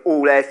 actually, that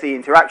all air-sea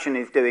interaction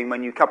is doing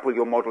when you couple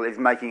your model is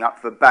making up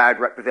for bad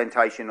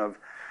representation of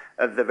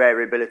the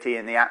variability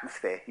in the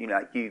atmosphere.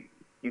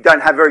 You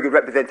don't have very good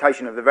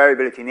representation of the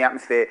variability in the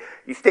atmosphere.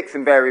 You stick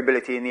some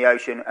variability in the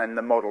ocean and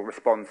the model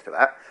responds to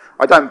that.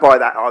 I don't buy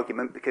that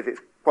argument because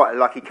it's quite a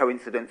lucky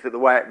coincidence that the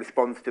way it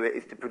responds to it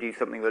is to produce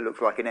something that looks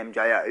like an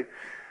MJO.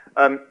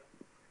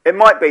 It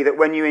might be that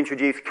when you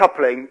introduce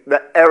coupling,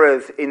 the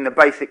errors in the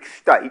basic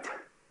state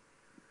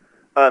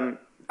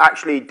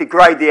actually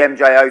degrade the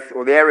MJO,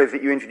 or the errors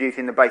that you introduce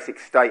in the basic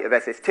state of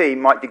SST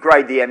might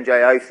degrade the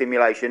MJO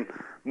simulation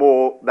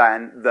more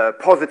than the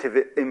positive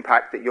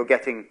impact that you're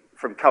getting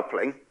from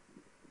coupling.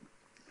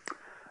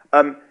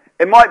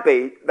 It might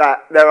be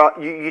that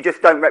you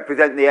just don't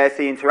represent the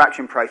air-sea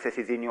interaction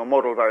processes in your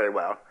model very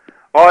well,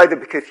 either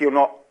because you're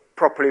not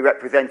properly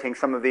representing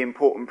some of the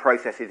important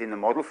processes in the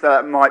model. So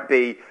that might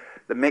be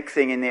the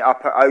mixing in the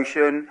upper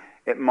ocean.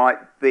 It might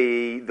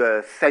be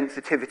the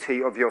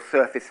sensitivity of your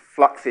surface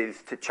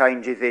fluxes to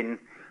changes in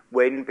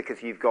wind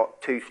because you've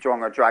got too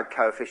strong a drag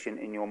coefficient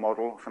in your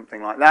model,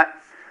 something like that.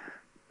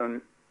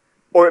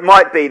 Or it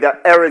might be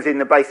that errors in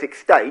the basic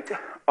state,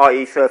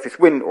 i.e. surface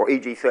wind, or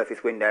e.g.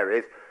 surface wind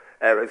errors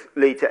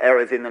lead to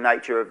errors in the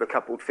nature of the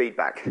coupled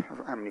feedback.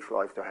 How many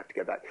slides do I have to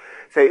go back?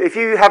 So if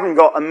you haven't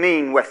got a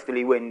mean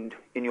westerly wind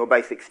in your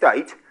basic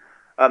state,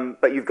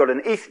 but you've got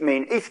an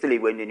mean easterly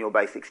wind in your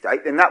basic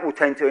state, then that will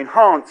tend to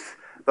enhance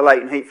the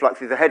latent heat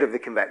fluxes ahead of the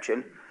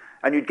convection,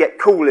 and you'd get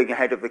cooling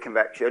ahead of the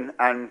convection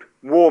and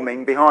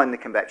warming behind the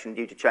convection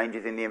due to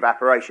changes in the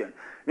evaporation.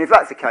 And if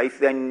that's the case,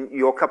 then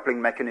your coupling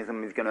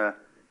mechanism is going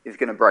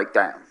to break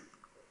down.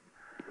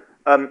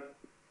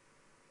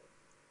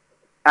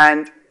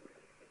 And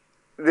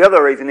the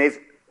other reason is,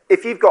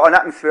 if you've got an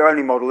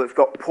atmosphere-only model that's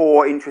got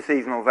poor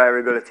intraseasonal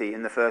variability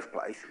in the first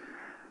place,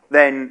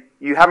 then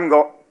you haven't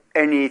got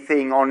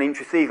anything on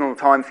intraseasonal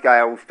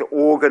timescales to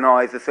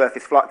organise the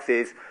surface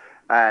fluxes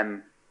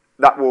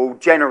that will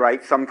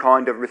generate some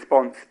kind of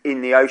response in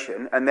the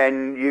ocean, and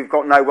then you've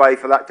got no way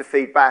for that to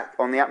feed back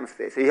on the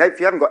atmosphere. So if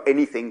you haven't got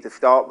anything to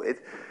start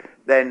with,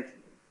 then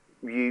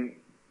you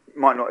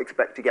might not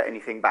expect to get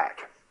anything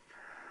back.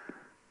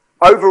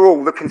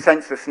 Overall, the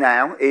consensus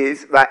now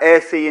is that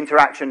air-sea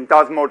interaction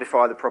does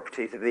modify the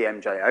properties of the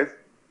MJO,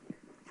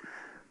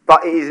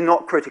 but it is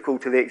not critical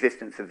to the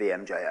existence of the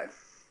MJO.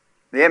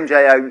 The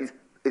MJO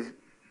is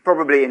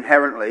probably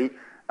inherently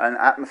an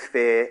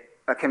atmosphere,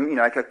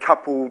 like a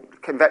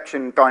coupled,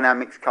 convection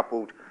dynamics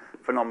coupled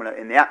phenomena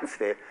in the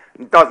atmosphere,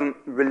 and doesn't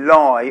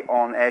rely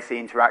on air-sea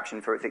interaction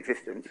for its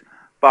existence,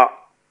 but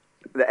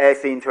the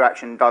air-sea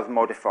interaction does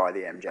modify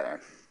the MJO.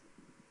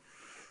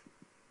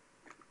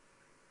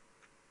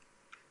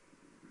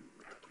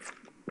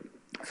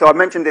 So I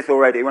mentioned this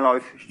already when I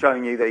was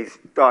showing you these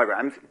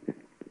diagrams.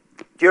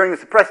 During the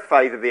suppressed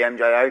phase of the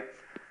MJO,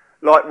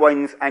 light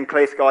winds and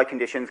clear sky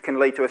conditions can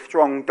lead to a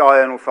strong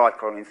diurnal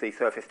cycle in sea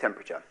surface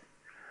temperature.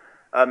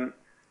 And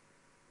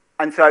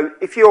so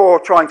if you're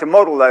trying to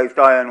model those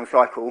diurnal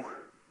cycle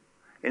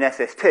in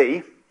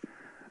SST,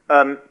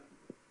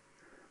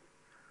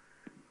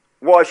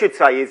 what I should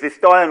say is this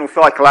diurnal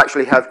cycle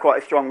actually has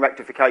quite a strong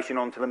rectification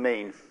onto the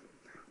mean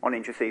on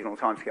intraseasonal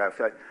timescale.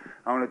 So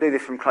I'm going to do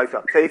this from close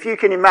up. So if you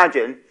can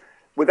imagine,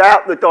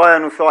 without the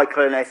diurnal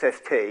cycle in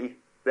SST,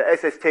 the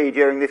SST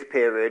during this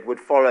period would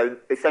follow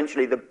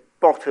essentially the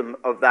bottom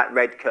of that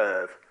red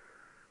curve,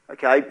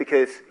 okay?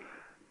 Because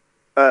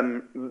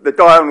the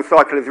diurnal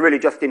cycle is really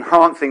just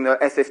enhancing the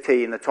SST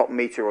in the top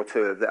metre or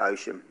two of the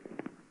ocean.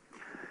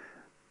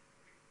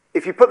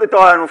 If you put the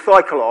diurnal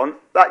cycle on,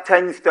 that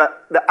tends to,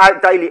 the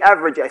daily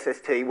average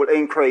SST will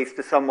increase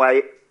to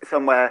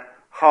somewhere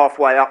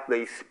halfway up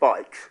these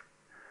spikes.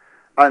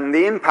 And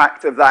the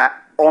impact of that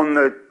on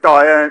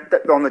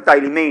the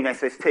daily mean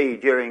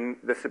SST during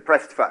the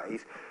suppressed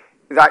phase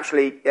is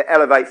actually, it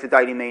elevates the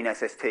daily mean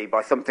SST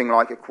by something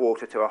like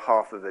 1/4 to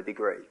 1/2 of a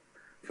degree.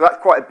 So that's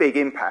quite a big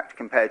impact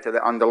compared to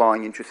the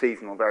underlying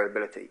intraseasonal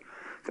variability.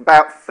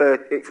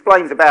 It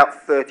explains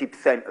about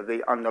 30% of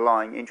the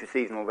underlying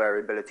intraseasonal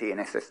variability in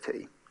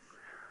SST.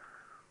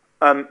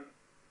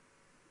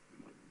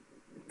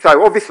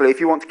 So obviously,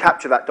 if you want to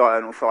capture that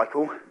diurnal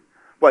cycle,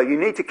 well, you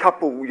need to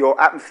couple your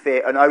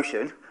atmosphere and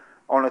ocean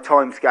on a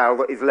timescale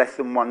that is less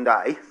than 1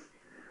 day.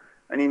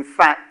 And in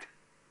fact,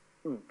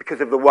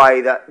 because of the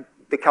way that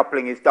the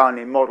coupling is done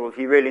in models,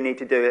 you really need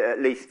to do it at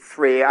least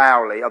 3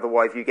 hourly,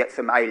 otherwise you get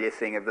some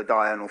aliasing of the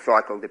diurnal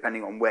cycle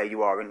depending on where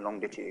you are in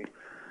longitude.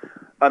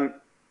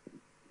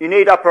 You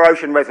need upper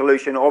ocean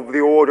resolution of the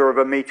order of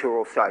a metre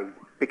or so,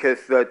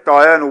 because the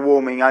diurnal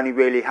warming only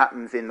really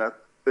happens in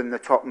the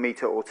top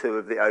metre or two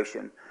of the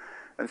ocean.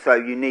 And so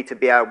you need to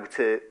be able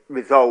to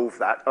resolve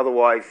that,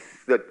 otherwise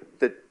the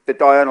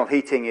diurnal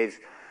heating is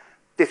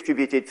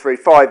distributed through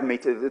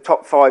the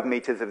top 5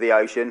 metres of the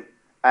ocean,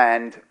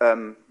 and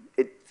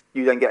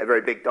you don't get a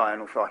very big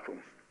diurnal cycle.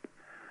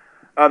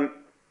 And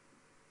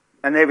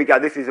there we go.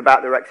 This is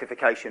about the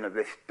rectification of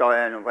this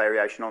diurnal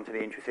variation onto the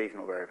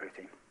intraseasonal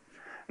variability.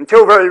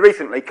 Until very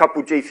recently,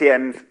 coupled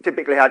GCMs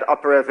typically had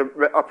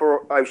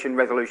upper ocean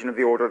resolution of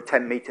the order of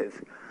 10 metres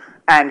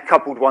and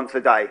coupled once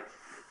a day.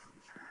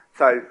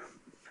 So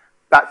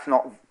that's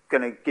not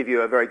going to give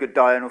you a very good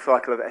diurnal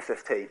cycle of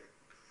SST.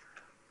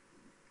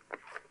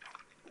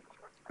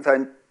 So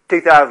in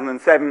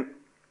 2007,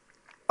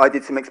 I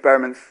did some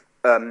experiments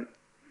at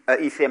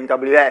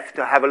ECMWF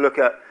to have a look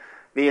at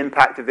the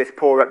impact of this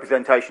poor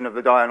representation of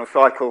the diurnal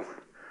cycle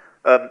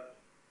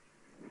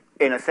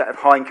in a set of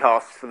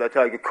hindcasts for the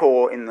Toga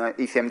core in the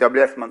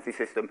ECMWF monthly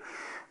system.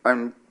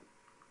 And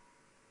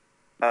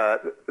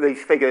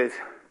these figures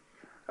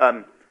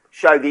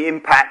show the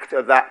impact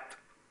of that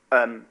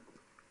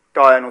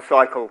diurnal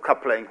cycle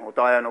coupling or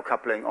diurnal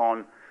coupling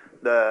on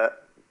the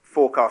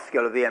forecast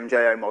skill of the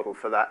MJO model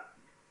for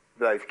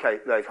those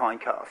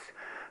hindcasts.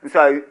 And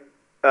so,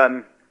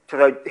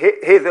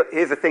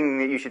 here's a thing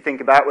that you should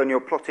think about when you're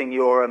plotting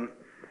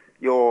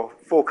your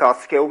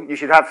forecast skill. You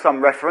should have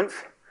some reference.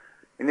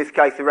 In this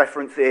case, the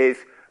reference is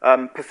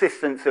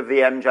persistence of the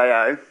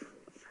MJO.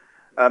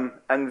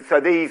 And so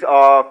these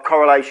are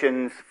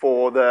correlations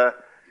for the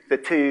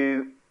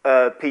two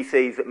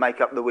PCs that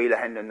make up the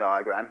Wheeler-Hendon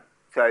diagram.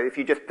 So if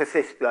you just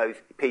persist those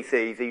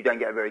PCs, you don't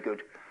get a very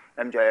good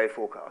MJO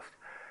forecast.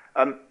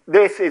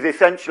 This is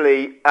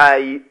essentially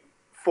a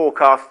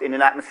forecast in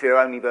an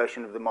atmosphere-only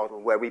version of the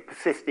model, where we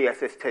persist the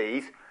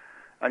SSTs,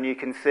 and you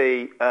can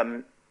see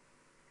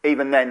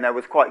even then there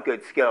was quite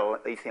good skill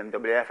at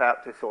ECMWF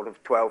out to sort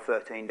of 12,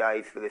 13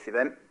 days for this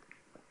event.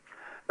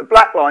 The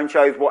black line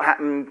shows what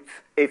happens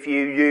if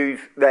you use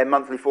their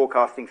monthly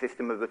forecasting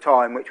system of the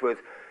time, which was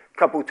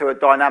coupled to a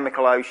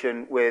dynamical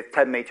ocean with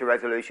 10-metre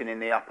resolution in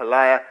the upper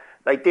layer.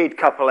 They did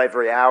couple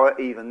every hour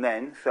even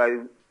then,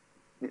 so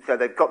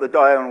they've got the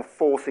diurnal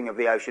forcing of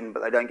the ocean,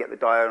 but they don't get the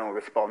diurnal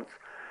response.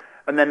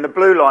 And then the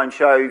blue line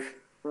shows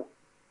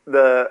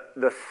the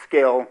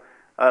skill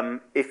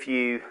if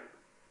you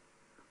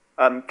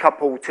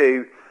couple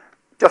to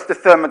just a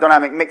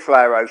thermodynamic mixed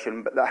layer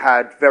ocean, but that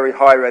had very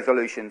high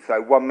resolution.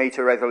 So 1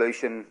 metre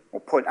resolution or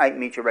 0.8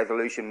 metre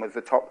resolution was the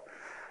top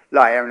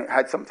layer, and it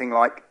had something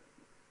like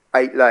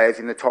 8 layers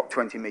in the top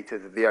 20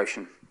 metres of the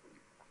ocean.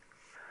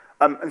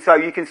 And so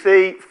you can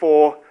see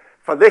for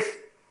this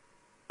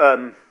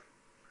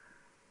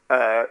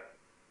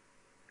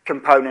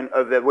component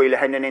of the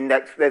Wheeler-Hendon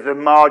index, there's a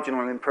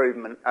marginal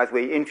improvement as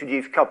we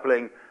introduce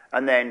coupling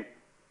and then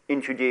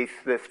introduce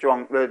the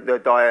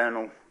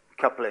diurnal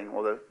coupling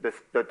or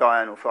the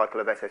diurnal cycle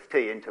of SST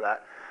into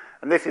that.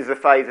 And this is the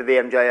phase of the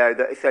MJO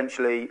that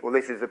essentially, or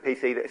this is the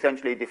PC that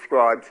essentially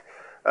describes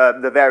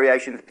the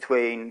variations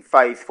between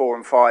phase 4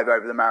 and 5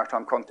 over the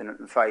maritime continent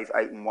and phase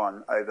 8 and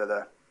 1 over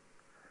the...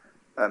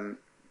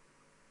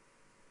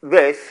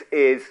 this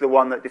is the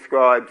one that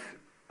describes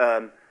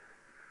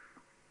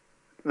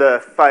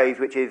the phase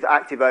which is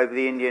active over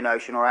the Indian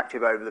Ocean or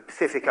active over the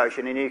Pacific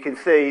Ocean. And you can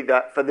see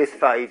that for this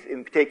phase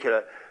in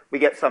particular, we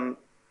get some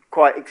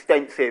quite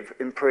extensive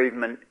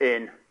improvement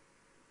in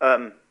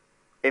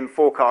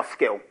forecast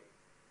skill,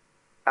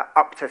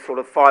 up to sort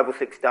of 5 or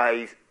 6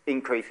 days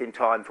increase in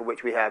time for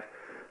which we have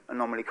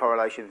anomaly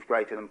correlations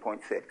greater than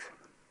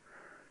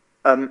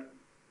 0.6.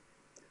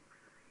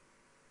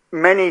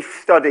 Many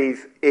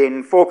studies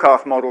in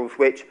forecast models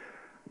which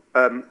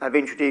have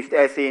introduced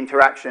air-sea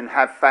interaction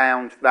have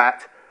found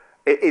that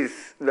it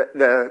is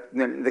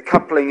the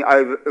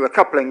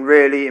coupling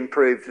really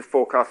improves the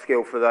forecast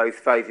skill for those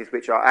phases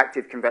which are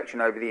active convection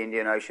over the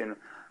Indian Ocean,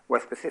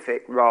 West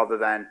Pacific, rather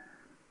than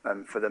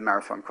for the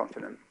maritime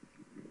continent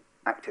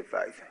active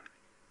phase.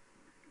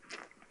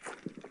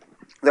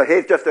 So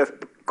here's just a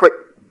quick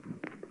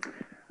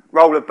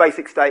roll of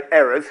basic state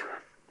errors.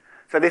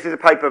 So this is a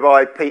paper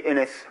by Pete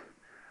Innes.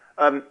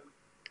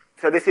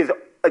 So this is,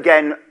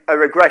 again, a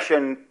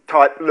regression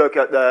type look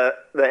at the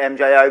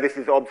MJO. This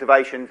is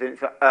observations in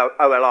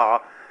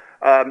OLR.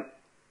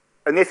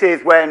 And this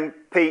is when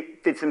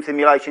Pete did some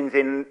simulations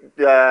in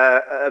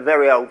a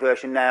very old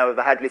version now of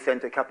the Hadley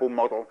Center couple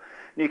model.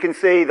 And you can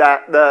see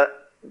that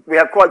we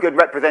have quite good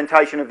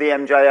representation of the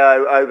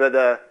MJO over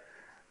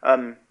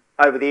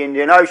the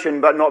Indian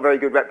Ocean, but not very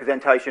good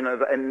representation of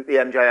the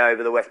MJO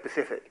over the West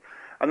Pacific.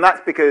 And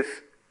that's because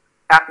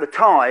at the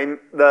time,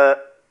 the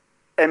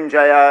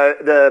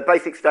MJO, the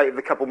basic state of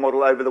the coupled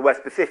model over the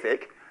West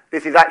Pacific,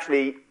 this is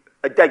actually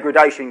a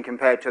degradation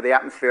compared to the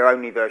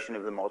atmosphere-only version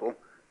of the model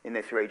in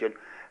this region,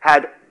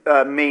 had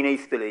mean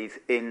easterlies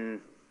in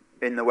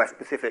the West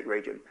Pacific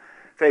region.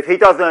 So if he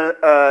does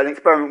an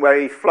experiment where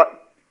he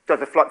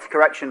does a flux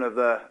correction of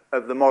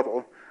the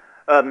model,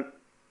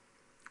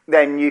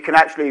 then you can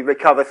actually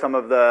recover some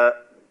of the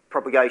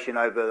propagation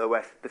over the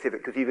West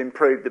Pacific because you've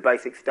improved the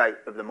basic state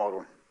of the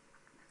model.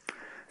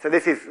 So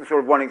this is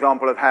sort of one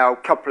example of how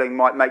coupling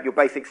might make your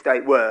basic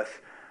state worse,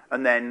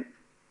 and then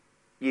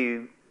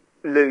you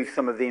lose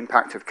some of the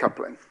impact of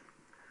coupling.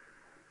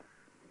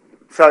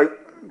 So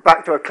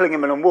back to a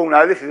Klingerman and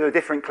Woolnough. This is a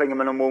different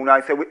Klingerman and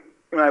Woolnough. So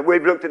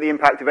we've looked at the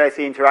impact of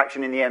air-sea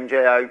interaction in the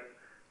MJO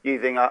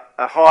using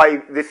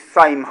this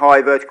same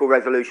high vertical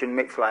resolution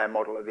mixed layer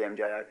model of the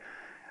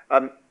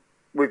MJO.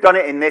 We've done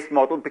it in this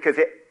model because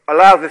it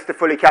allows us to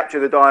fully capture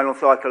the diurnal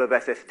cycle of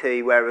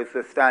SST, whereas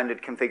the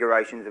standard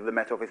configurations of the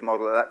Met Office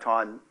model at that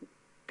time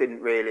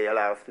didn't really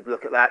allow us to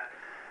look at that.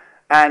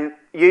 And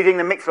using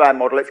the mixed layer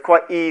model, it's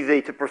quite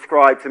easy to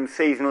prescribe some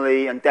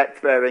seasonally and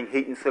depth-varying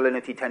heat and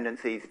salinity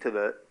tendencies to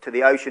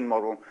the ocean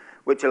model,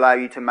 which allow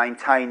you to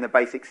maintain the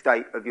basic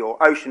state of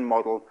your ocean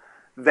model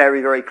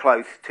very, very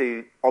close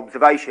to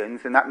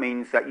observations, and that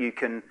means that you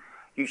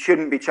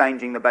shouldn't be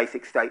changing the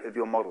basic state of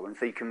your model, and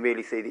so you can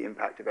really see the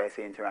impact of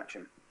air-sea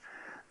interaction.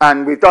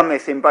 And we've done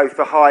this in both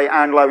the high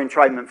and low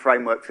entrainment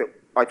frameworks that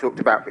I talked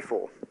about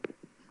before.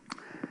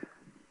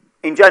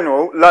 In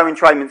general, low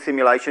entrainment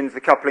simulations, the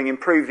coupling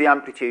improves the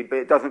amplitude, but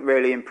it doesn't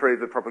really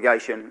improve the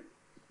propagation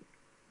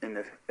in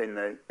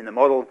the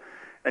model.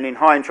 And in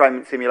high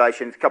entrainment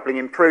simulations, coupling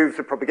improves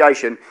the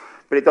propagation,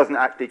 but it doesn't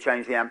actually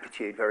change the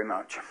amplitude very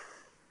much.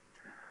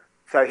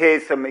 So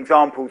here's some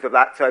examples of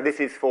that. So this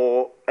is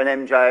for an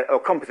MJO, or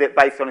composite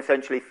based on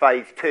essentially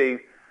phase 2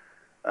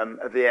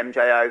 of the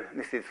MJO.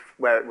 This is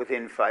where it was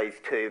in phase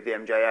 2 of the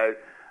MJO.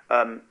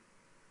 I'm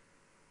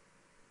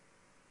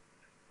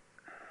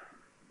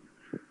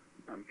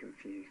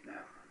confused now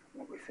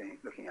what we're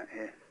looking at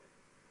here.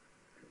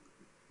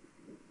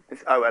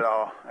 It's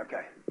OLR,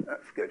 okay,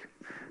 that's good.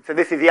 So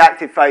this is the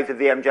active phase of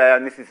the MJO,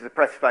 and this is the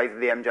suppressed phase of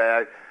the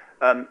MJO.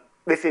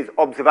 This is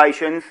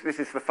observations, this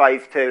is for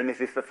phase 2, and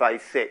this is for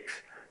phase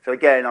 6. So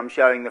again, I'm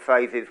showing the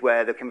phases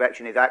where the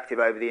convection is active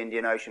over the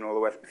Indian Ocean or the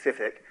West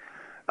Pacific.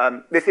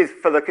 This is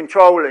for the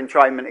control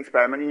entrainment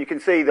experiment, and you can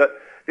see that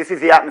this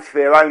is the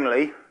atmosphere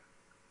only,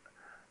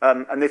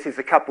 and this is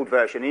the coupled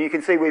version. And you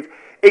can see we've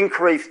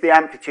increased the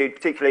amplitude,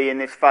 particularly in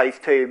this phase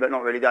 2, but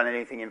not really done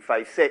anything in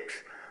phase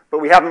 6. But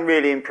we haven't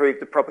really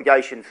improved the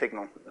propagation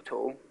signal at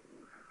all.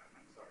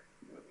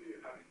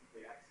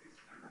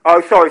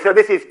 Oh, sorry, so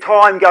this is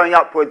time going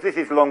upwards, this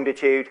is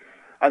longitude,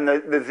 and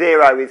the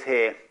 0 is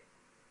here.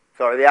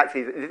 Sorry, the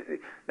axes,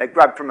 they're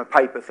grabbed from a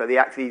paper, so the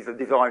axes are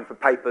designed for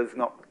papers,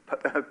 not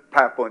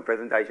PowerPoint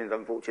presentations,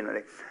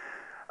 unfortunately.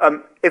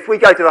 If we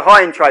go to the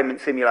high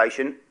entrainment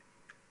simulation,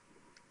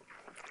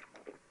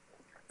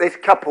 this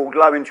coupled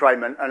low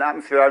entrainment and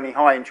atmosphere-only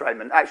high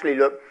entrainment actually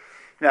look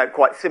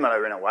quite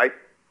similar in a way.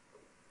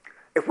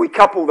 If we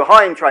couple the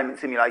high entrainment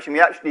simulation,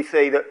 we actually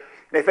see that,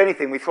 if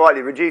anything, we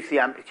slightly reduce the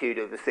amplitude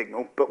of the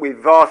signal, but we've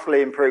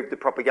vastly improved the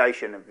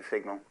propagation of the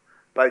signal,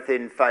 both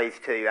in phase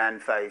 2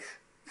 and phase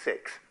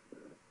 6.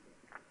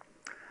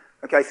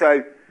 Okay,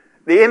 so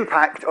the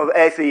impact of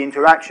air-sea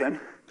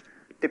interaction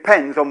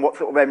depends on what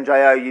sort of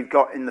MJO you've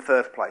got in the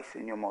first place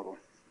in your model.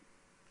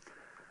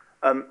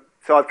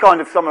 So I've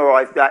kind of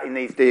summarised that in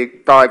these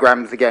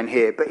diagrams again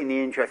here, but in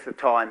the interest of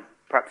time,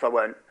 perhaps I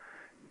won't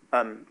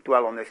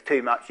dwell on this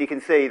too much. You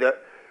can see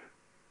that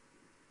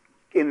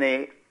in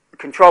the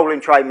control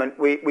entrainment,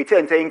 we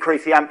tend to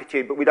increase the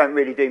amplitude, but we don't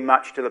really do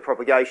much to the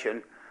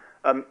propagation.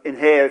 In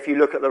here, if you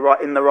look at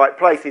in the right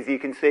places, you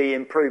can see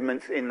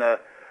improvements in the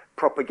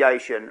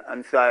propagation.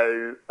 And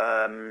so,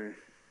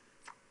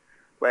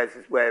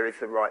 where is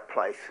the right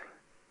place?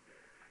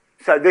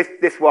 So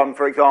this one,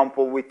 for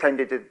example, we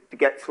tended to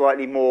get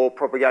slightly more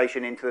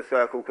propagation into the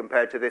circle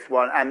compared to this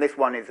one, and this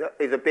one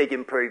is a big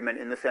improvement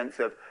in the sense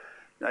of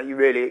you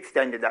really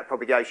extended that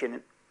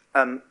propagation.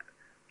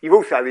 You've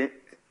also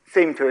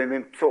seemed to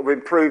have sort of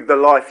improved the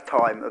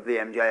lifetime of the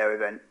MJO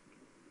event.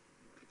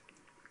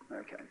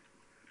 Okay.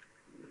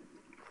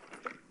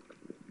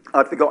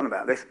 I'd forgotten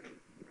about this.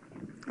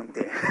 Oh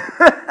dear.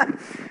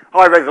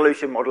 High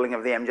resolution modelling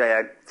of the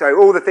MJO. So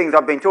all the things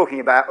I've been talking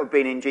about have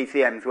been in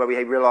GCMs, where we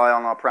rely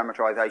on our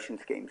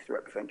parameterisation schemes to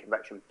represent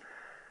convection.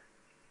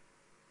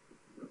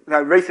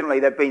 Now, recently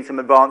there have been some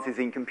advances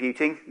in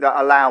computing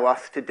that allow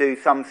us to do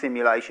some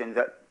simulations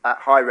at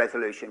high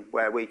resolution,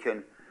 where we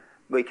can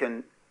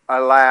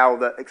allow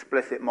the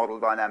explicit model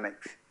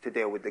dynamics to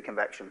deal with the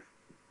convection.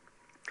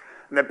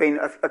 And there have been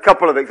a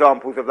couple of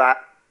examples of that.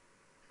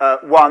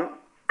 One,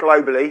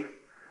 globally,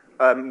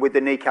 with the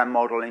NICAM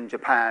model in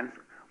Japan,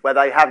 where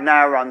they have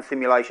now run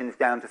simulations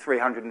down to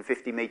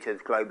 350 meters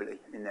globally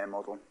in their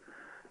model.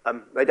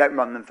 They don't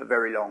run them for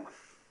very long.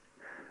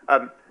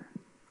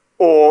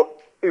 Or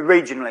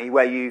regionally,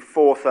 where you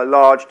force a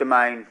large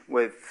domain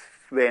with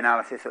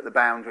reanalysis at the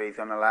boundaries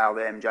and allow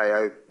the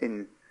MJO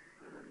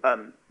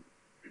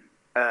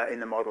in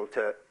the model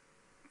to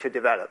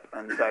develop.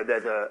 And so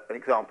there's an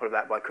example of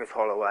that by Chris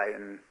Holloway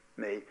and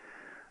me.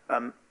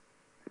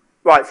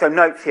 Right, so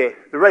notes here.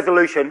 The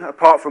resolution,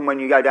 apart from when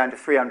you go down to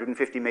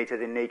 350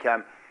 meters in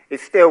NECAM, is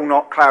still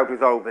not cloud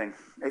resolving.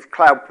 It's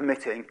cloud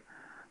permitting,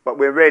 but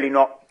we're really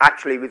not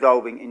actually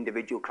resolving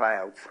individual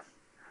clouds.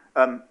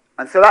 And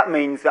so that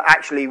means that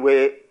actually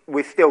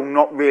we're still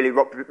not really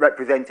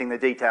representing the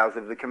details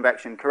of the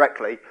convection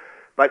correctly,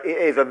 but it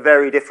is a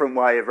very different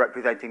way of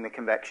representing the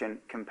convection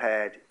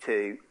compared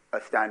to a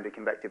standard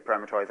convective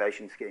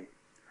parameterization scheme.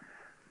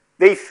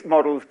 These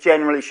models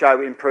generally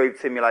show improved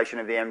simulation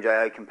of the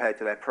MJO compared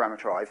to their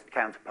parameterized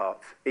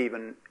counterparts,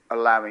 even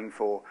allowing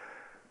for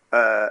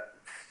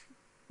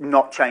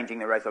not changing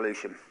the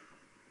resolution.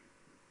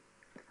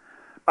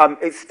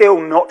 It's still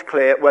not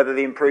clear whether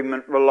the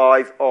improvement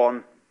relies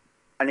on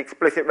an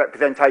explicit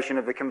representation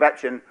of the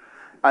convection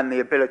and the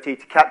ability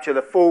to capture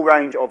the full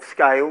range of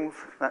scales,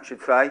 that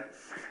should say,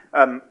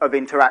 of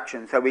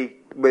interaction. So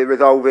we're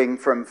resolving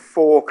from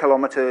 4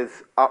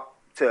 kilometers up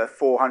to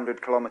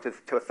 400 kilometers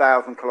to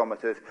 1,000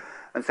 kilometers.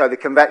 And so the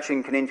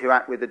convection can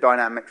interact with the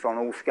dynamics on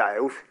all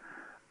scales.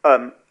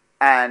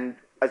 And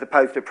as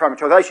opposed to a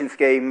parameterization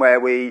scheme where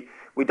we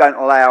don't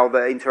allow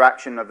the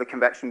interaction of the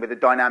convection with the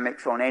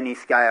dynamics on any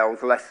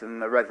scales less than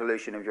the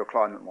resolution of your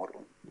climate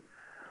model.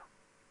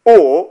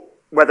 Or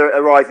whether it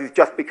arises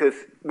just because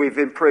we've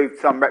improved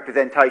some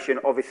representation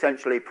of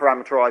essentially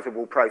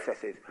parameterizable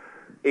processes,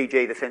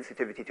 e.g. the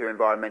sensitivity to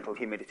environmental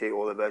humidity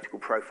or the vertical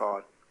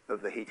profile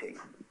of the heating.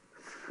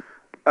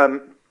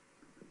 So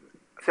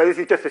this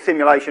is just a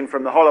simulation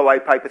from the Holloway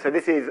paper. So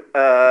this is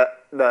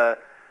the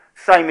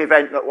same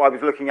event that I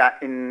was looking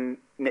at in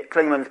Nick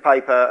Klingman's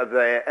paper of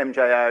the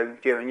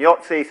MJO during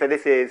Yahtzee. So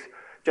this is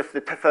just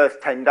the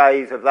first 10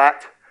 days of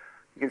that.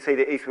 You can see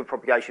the eastward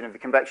propagation of the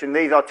convection.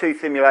 These are two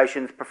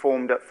simulations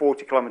performed at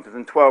 40 kilometers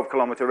and 12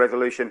 kilometer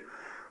resolution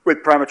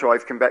with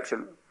parameterized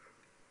convection.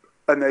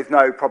 And there's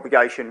no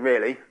propagation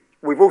really.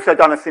 We've also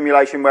done a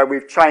simulation where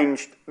we've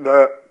changed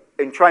the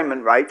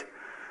entrainment rate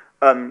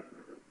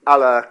a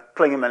la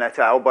Klingemann et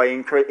al. By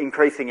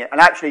increasing it.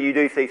 And actually you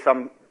do see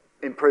some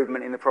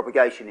improvement in the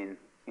propagation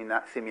in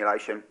that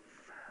simulation.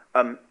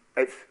 And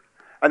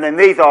then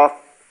these are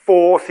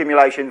 4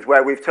 simulations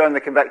where we've turned the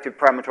convective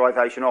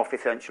parameterization off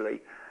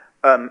essentially.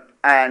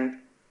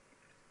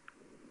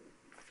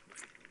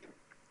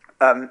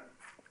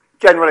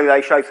 Generally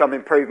they show some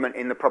improvement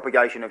in the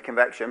propagation of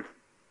convection.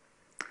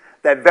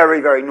 They're very,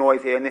 very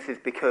noisy, and this is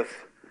because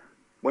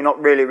we're not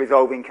really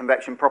resolving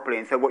convection properly.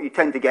 And so what you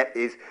tend to get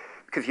is,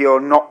 because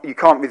you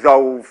can't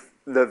resolve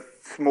the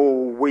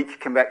small, weak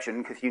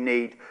convection because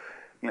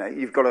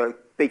you've got to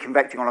be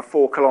convecting on a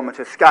 4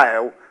 kilometer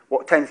scale.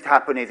 What tends to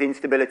happen is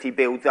instability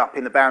builds up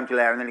in the boundary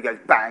layer and then it goes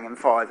bang and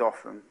fires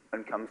off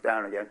and comes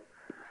down again.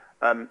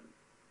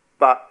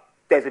 But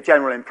there's a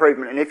general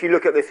improvement. And if you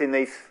look at this in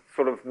these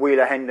sort of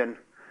Wheeler-Hendon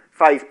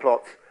phase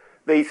plots,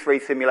 these 3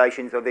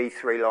 simulations are these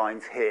 3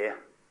 lines here.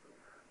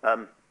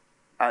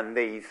 And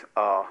these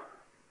are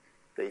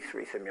these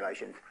 3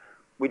 simulations.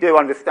 We do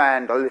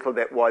understand a little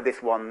bit why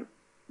this one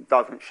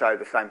doesn't show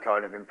the same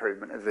kind of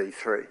improvement as these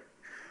 3.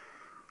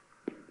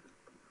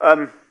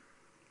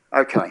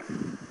 Okay.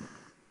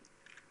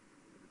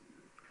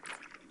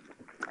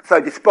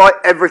 So despite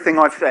everything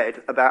I've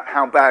said about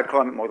how bad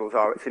climate models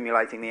are at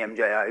simulating the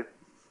MJO,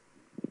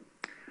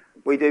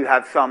 we do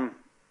have some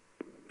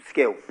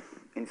skill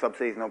in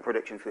subseasonal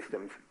prediction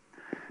systems.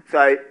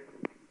 So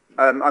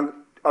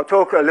I'll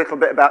talk a little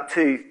bit about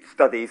 2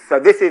 studies. So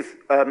this is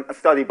a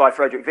study by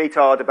Frederick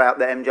Vitard about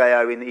the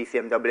MJO in the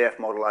ECMWF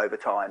model over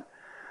time.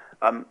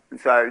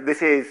 So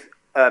this is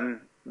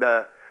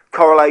the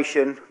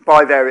correlation,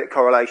 bivariate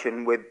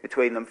correlation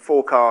between the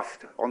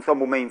forecast,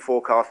 ensemble mean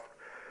forecast,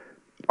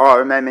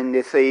 RMM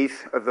indices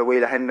of the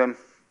Wheeler-Hendon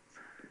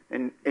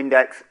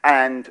index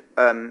and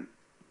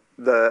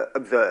the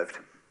observed.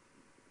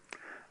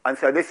 And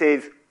so this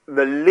is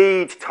the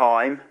lead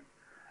time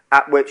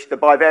at which the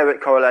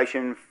bivariate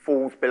correlation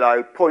falls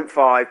below 0.5,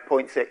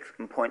 0.6,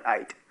 and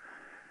 0.8.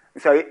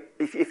 And so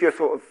if you're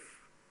sort of,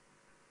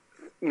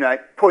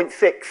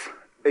 0.6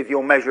 is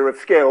your measure of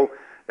skill,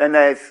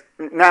 then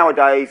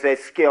nowadays there's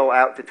skill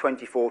out to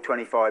 24,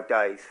 25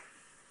 days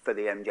for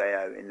the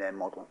MJO in their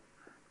model.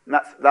 And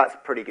that's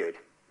pretty good.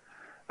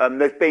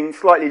 There's been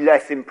slightly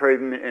less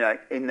improvement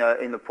in the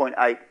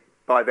 0.8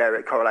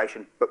 bivariate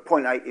correlation, but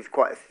 0.8 is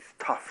quite a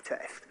tough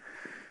test,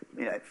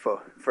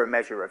 for a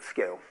measure of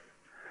skill.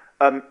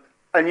 And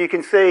you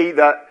can see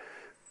that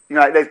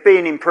there's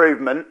been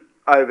improvement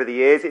over the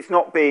years. It's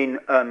not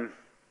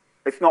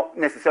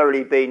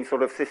necessarily been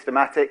sort of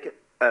systematic,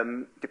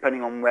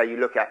 depending on where you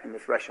look at in the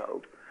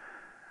threshold.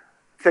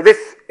 So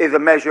this is a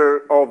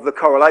measure of the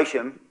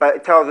correlation, but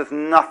it tells us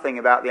nothing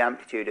about the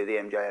amplitude of the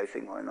MJO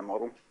signal in the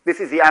model.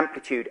 This is the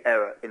amplitude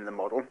error in the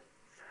model.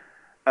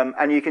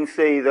 And you can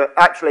see that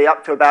actually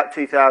up to about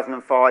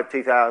 2005,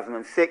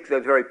 2006,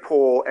 there's very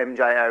poor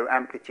MJO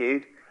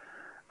amplitude.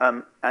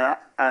 And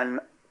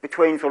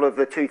between sort of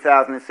the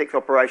 2006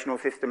 operational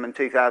system and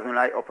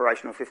 2008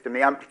 operational system,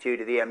 the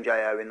amplitude of the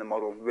MJO in the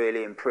model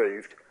really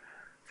improved.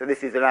 So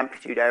this is an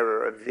amplitude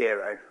error of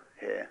 0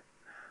 here.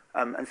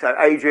 And so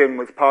Adrian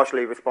was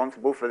partially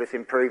responsible for this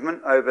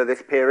improvement over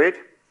this period.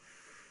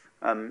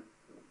 And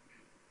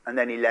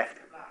then he left.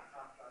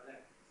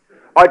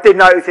 I did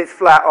notice it's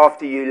flat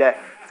after you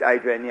left,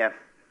 Adrian, yeah.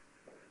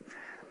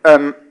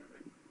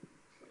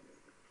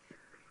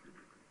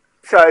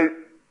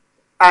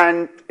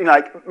 And you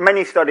know,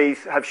 many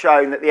studies have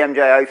shown that the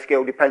MJO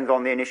skill depends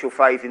on the initial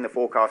phase in the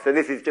forecast. So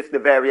this is just the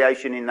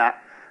variation in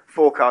that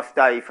forecast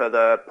day for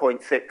the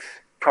 0.6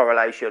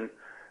 correlation,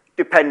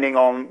 depending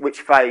on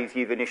which phase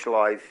you've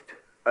initialized.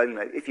 You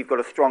know, if you've got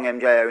a strong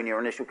MJO in your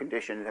initial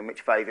conditions and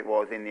which phase it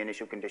was in the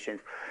initial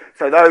conditions.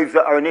 So those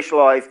that are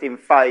initialized in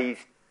phase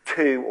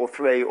 2 or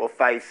 3 or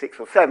phase 6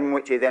 or 7,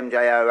 which is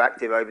MJO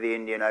active over the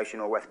Indian Ocean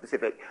or West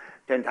Pacific,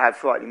 tend to have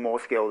slightly more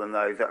skill than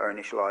those that are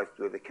initialized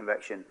with the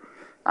convection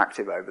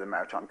active over the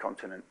maritime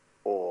continent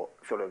or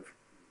sort of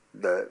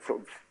the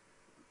sort of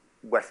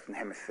Western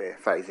Hemisphere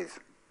phases.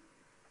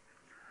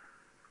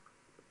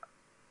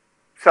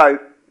 So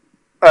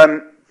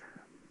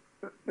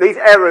these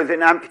errors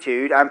in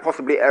amplitude and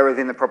possibly errors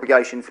in the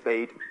propagation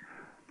speed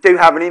do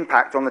have an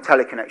impact on the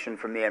teleconnection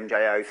from the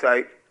MJO.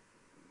 So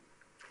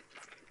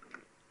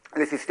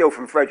this is still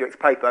from Frederick's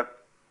paper.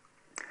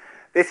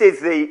 This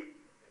is the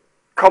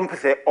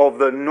composite of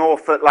the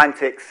North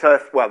Atlantic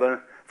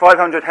the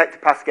 500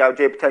 hectopascal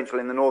geopotential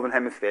in the Northern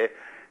Hemisphere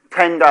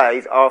 10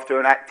 days after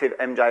an active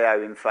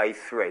MJO in phase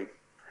 3.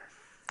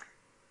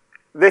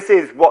 This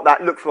is what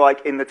that looks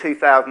like in the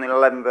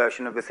 2011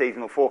 version of the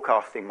seasonal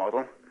forecasting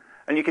model.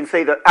 And you can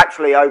see that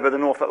actually over the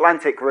North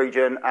Atlantic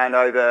region and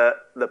over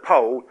the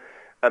pole,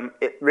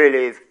 it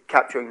really is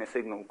capturing the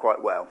signal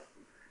quite well.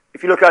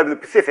 If you look over the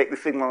Pacific, the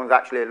signal is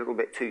actually a little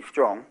bit too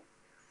strong.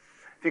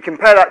 If you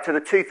compare that to the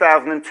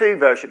 2002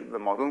 version of the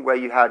model, where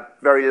you had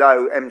very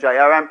low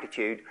MJO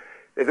amplitude,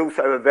 there's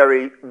also a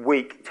very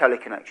weak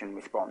teleconnection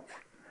response.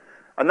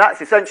 And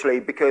that's essentially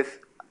because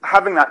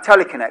having that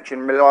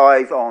teleconnection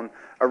relies on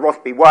a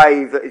Rossby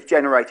wave that is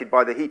generated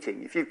by the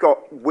heating. If you've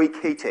got weak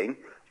heating,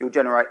 you'll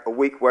generate a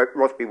weak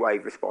Rossby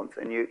wave response,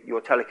 and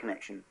your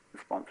teleconnection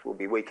response will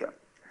be weaker.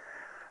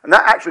 And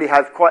that actually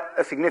has quite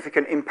a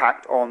significant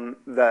impact on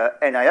the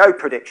NAO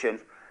prediction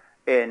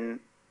in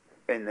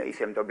the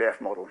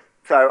ECMWF model.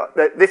 So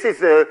this is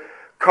the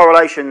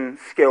correlation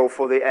skill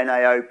for the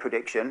NAO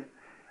prediction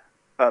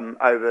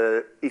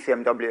over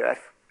ECMWF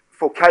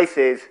for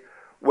cases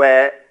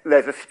where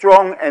there's a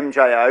strong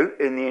MJO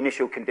in the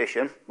initial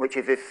condition, which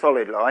is this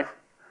solid line,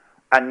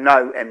 and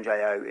no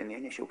MJO in the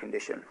initial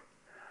condition.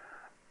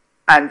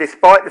 And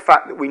despite the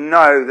fact that we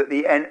know that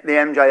the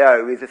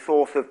MJO is a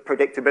source of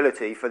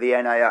predictability for the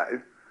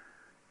NAO,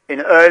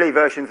 in early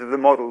versions of the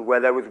model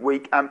where there was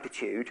weak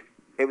amplitude,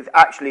 it was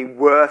actually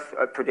worse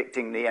at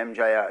predicting the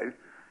MJO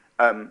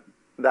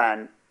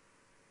than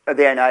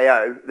the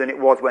NAO than it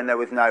was when there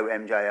was no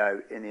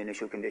MJO in the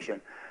initial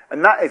condition.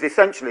 And that is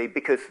essentially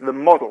because the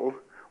model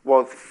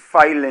was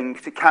failing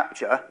to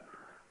capture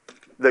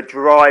the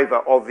driver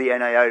of the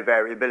NAO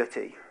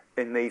variability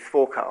in these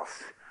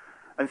forecasts.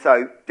 And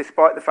so,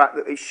 despite the fact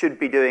that it should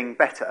be doing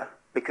better,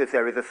 because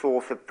there is a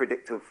source of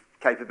predictive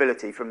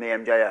capability from the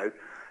MJO,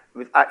 it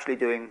was actually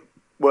doing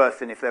worse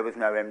than if there was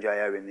no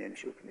MJO in the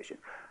initial condition.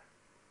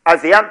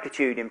 As the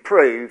amplitude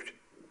improved,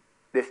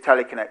 this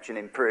teleconnection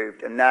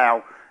improved, and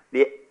now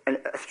a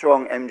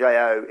strong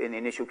MJO in the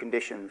initial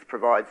conditions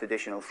provides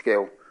additional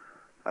skill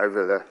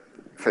for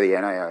the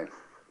NAO.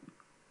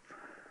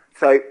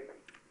 So,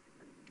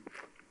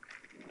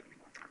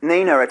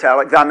 Nina et al.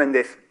 Examined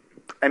this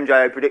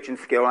MJO prediction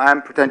skill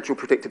and potential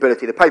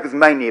predictability. The paper's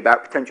mainly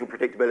about potential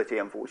predictability,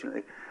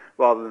 unfortunately,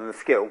 rather than the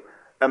skill,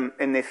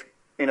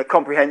 in a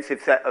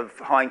comprehensive set of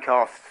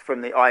hindcasts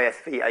from the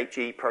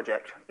ISVHE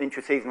project,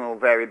 Intraseasonal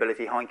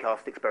Variability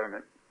Hindcast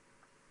Experiment.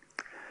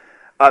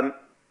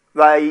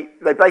 They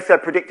base their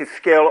predictive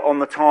skill on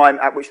the time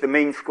at which the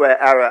mean square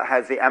error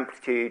has the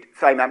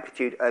same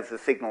amplitude as the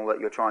signal that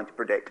you're trying to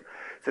predict.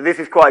 So this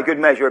is quite a good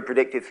measure of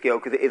predictive skill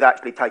because it is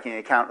actually taking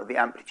account of the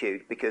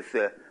amplitude, because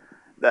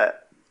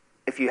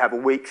if you have a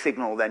weak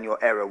signal, then your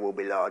error will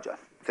be larger.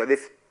 So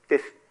this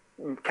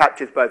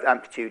captures both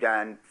amplitude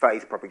and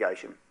phase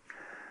propagation.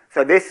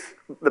 So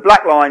the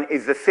black line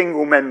is the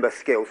single member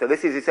skill. So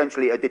this is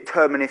essentially a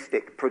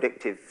deterministic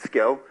predictive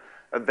skill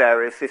of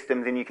various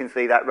systems, and you can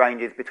see that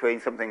ranges between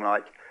something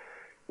like,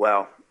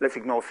 well, let's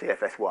ignore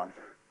CFS1,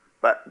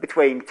 but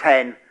between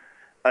 10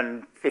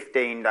 and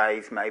 15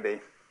 days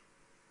maybe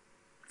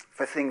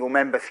for single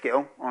member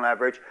skill on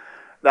average.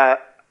 The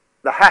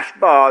hashed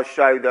bars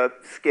show the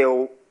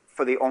skill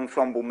for the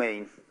ensemble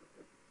mean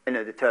in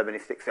a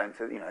deterministic sense,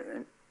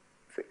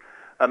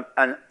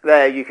 and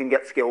there you can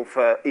get skill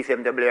for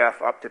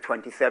ECMWF up to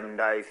 27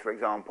 days, for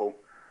example,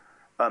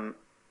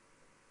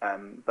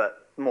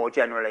 but more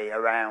generally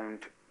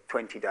around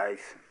 20 days,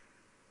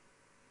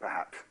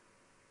 perhaps,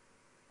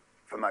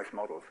 for most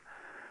models.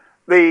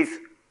 These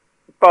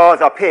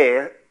bars up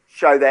here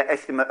show their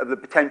estimate of the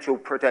potential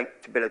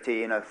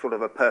predictability in a sort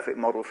of a perfect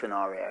model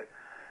scenario.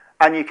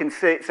 And you can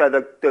see, so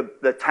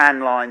the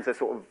tan lines are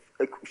sort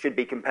of, should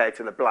be compared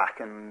to the black,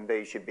 and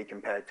these should be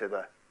compared to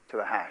the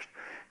hashed.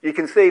 You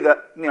can see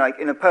that, you know,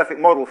 in a perfect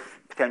model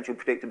potential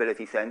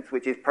predictability sense,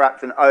 which is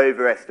perhaps an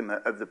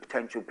overestimate of the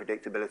potential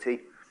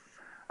predictability,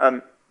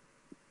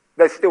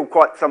 there's still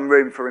quite some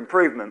room for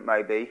improvement,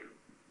 maybe.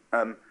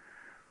 And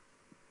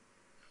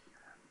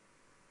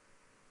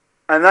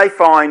they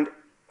find,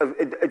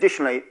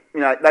 additionally, you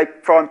know, they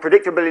find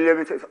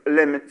predictability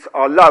limits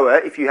are lower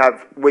if you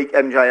have weak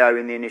MJO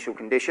in the initial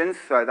conditions,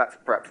 so that's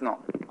perhaps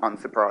not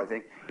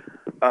unsurprising.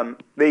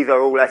 These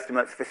are all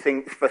estimates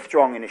for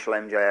strong initial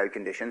MJO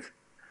conditions.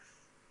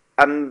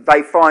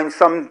 They find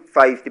some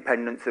phase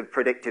dependence of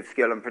predictive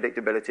skill and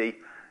predictability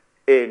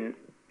in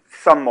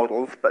some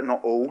models, but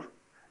not all.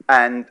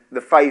 And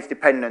the phase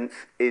dependence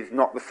is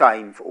not the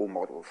same for all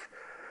models.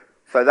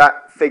 So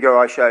that figure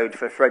I showed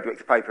for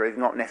Frederick's paper is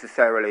not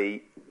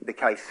necessarily the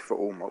case for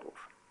all models.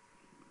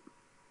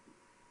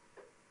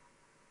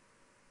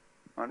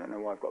 I don't know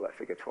why I've got that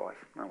figure twice.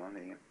 Oh, well,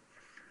 there you go.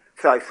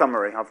 So,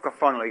 summary, I've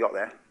finally got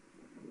there.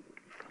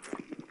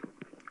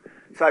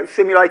 So,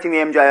 simulating the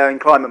MJO in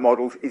climate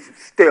models is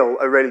still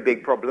a really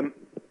big problem.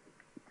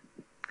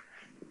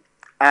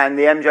 And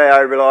the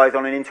MJO relies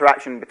on an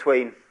interaction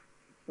between,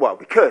 well,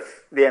 because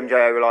the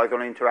MJO relies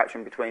on an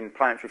interaction between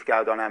planetary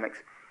scale dynamics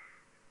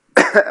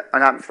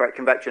and atmospheric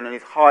convection, and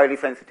is highly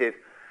sensitive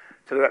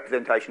to the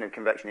representation of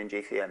convection in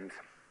GCMs.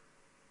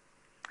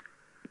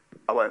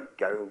 I won't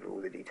go over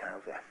all the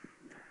details there.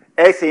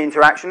 Air-sea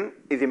interaction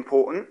is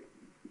important,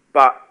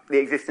 but the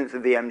existence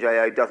of the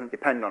MJO doesn't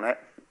depend on it.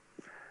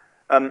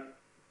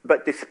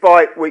 But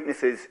despite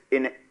weaknesses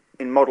in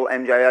model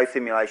MJO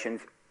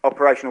simulations,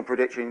 operational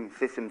prediction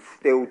systems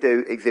still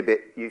do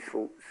exhibit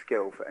useful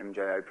skill for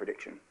MJO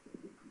prediction.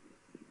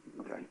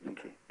 Okay,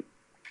 thank you.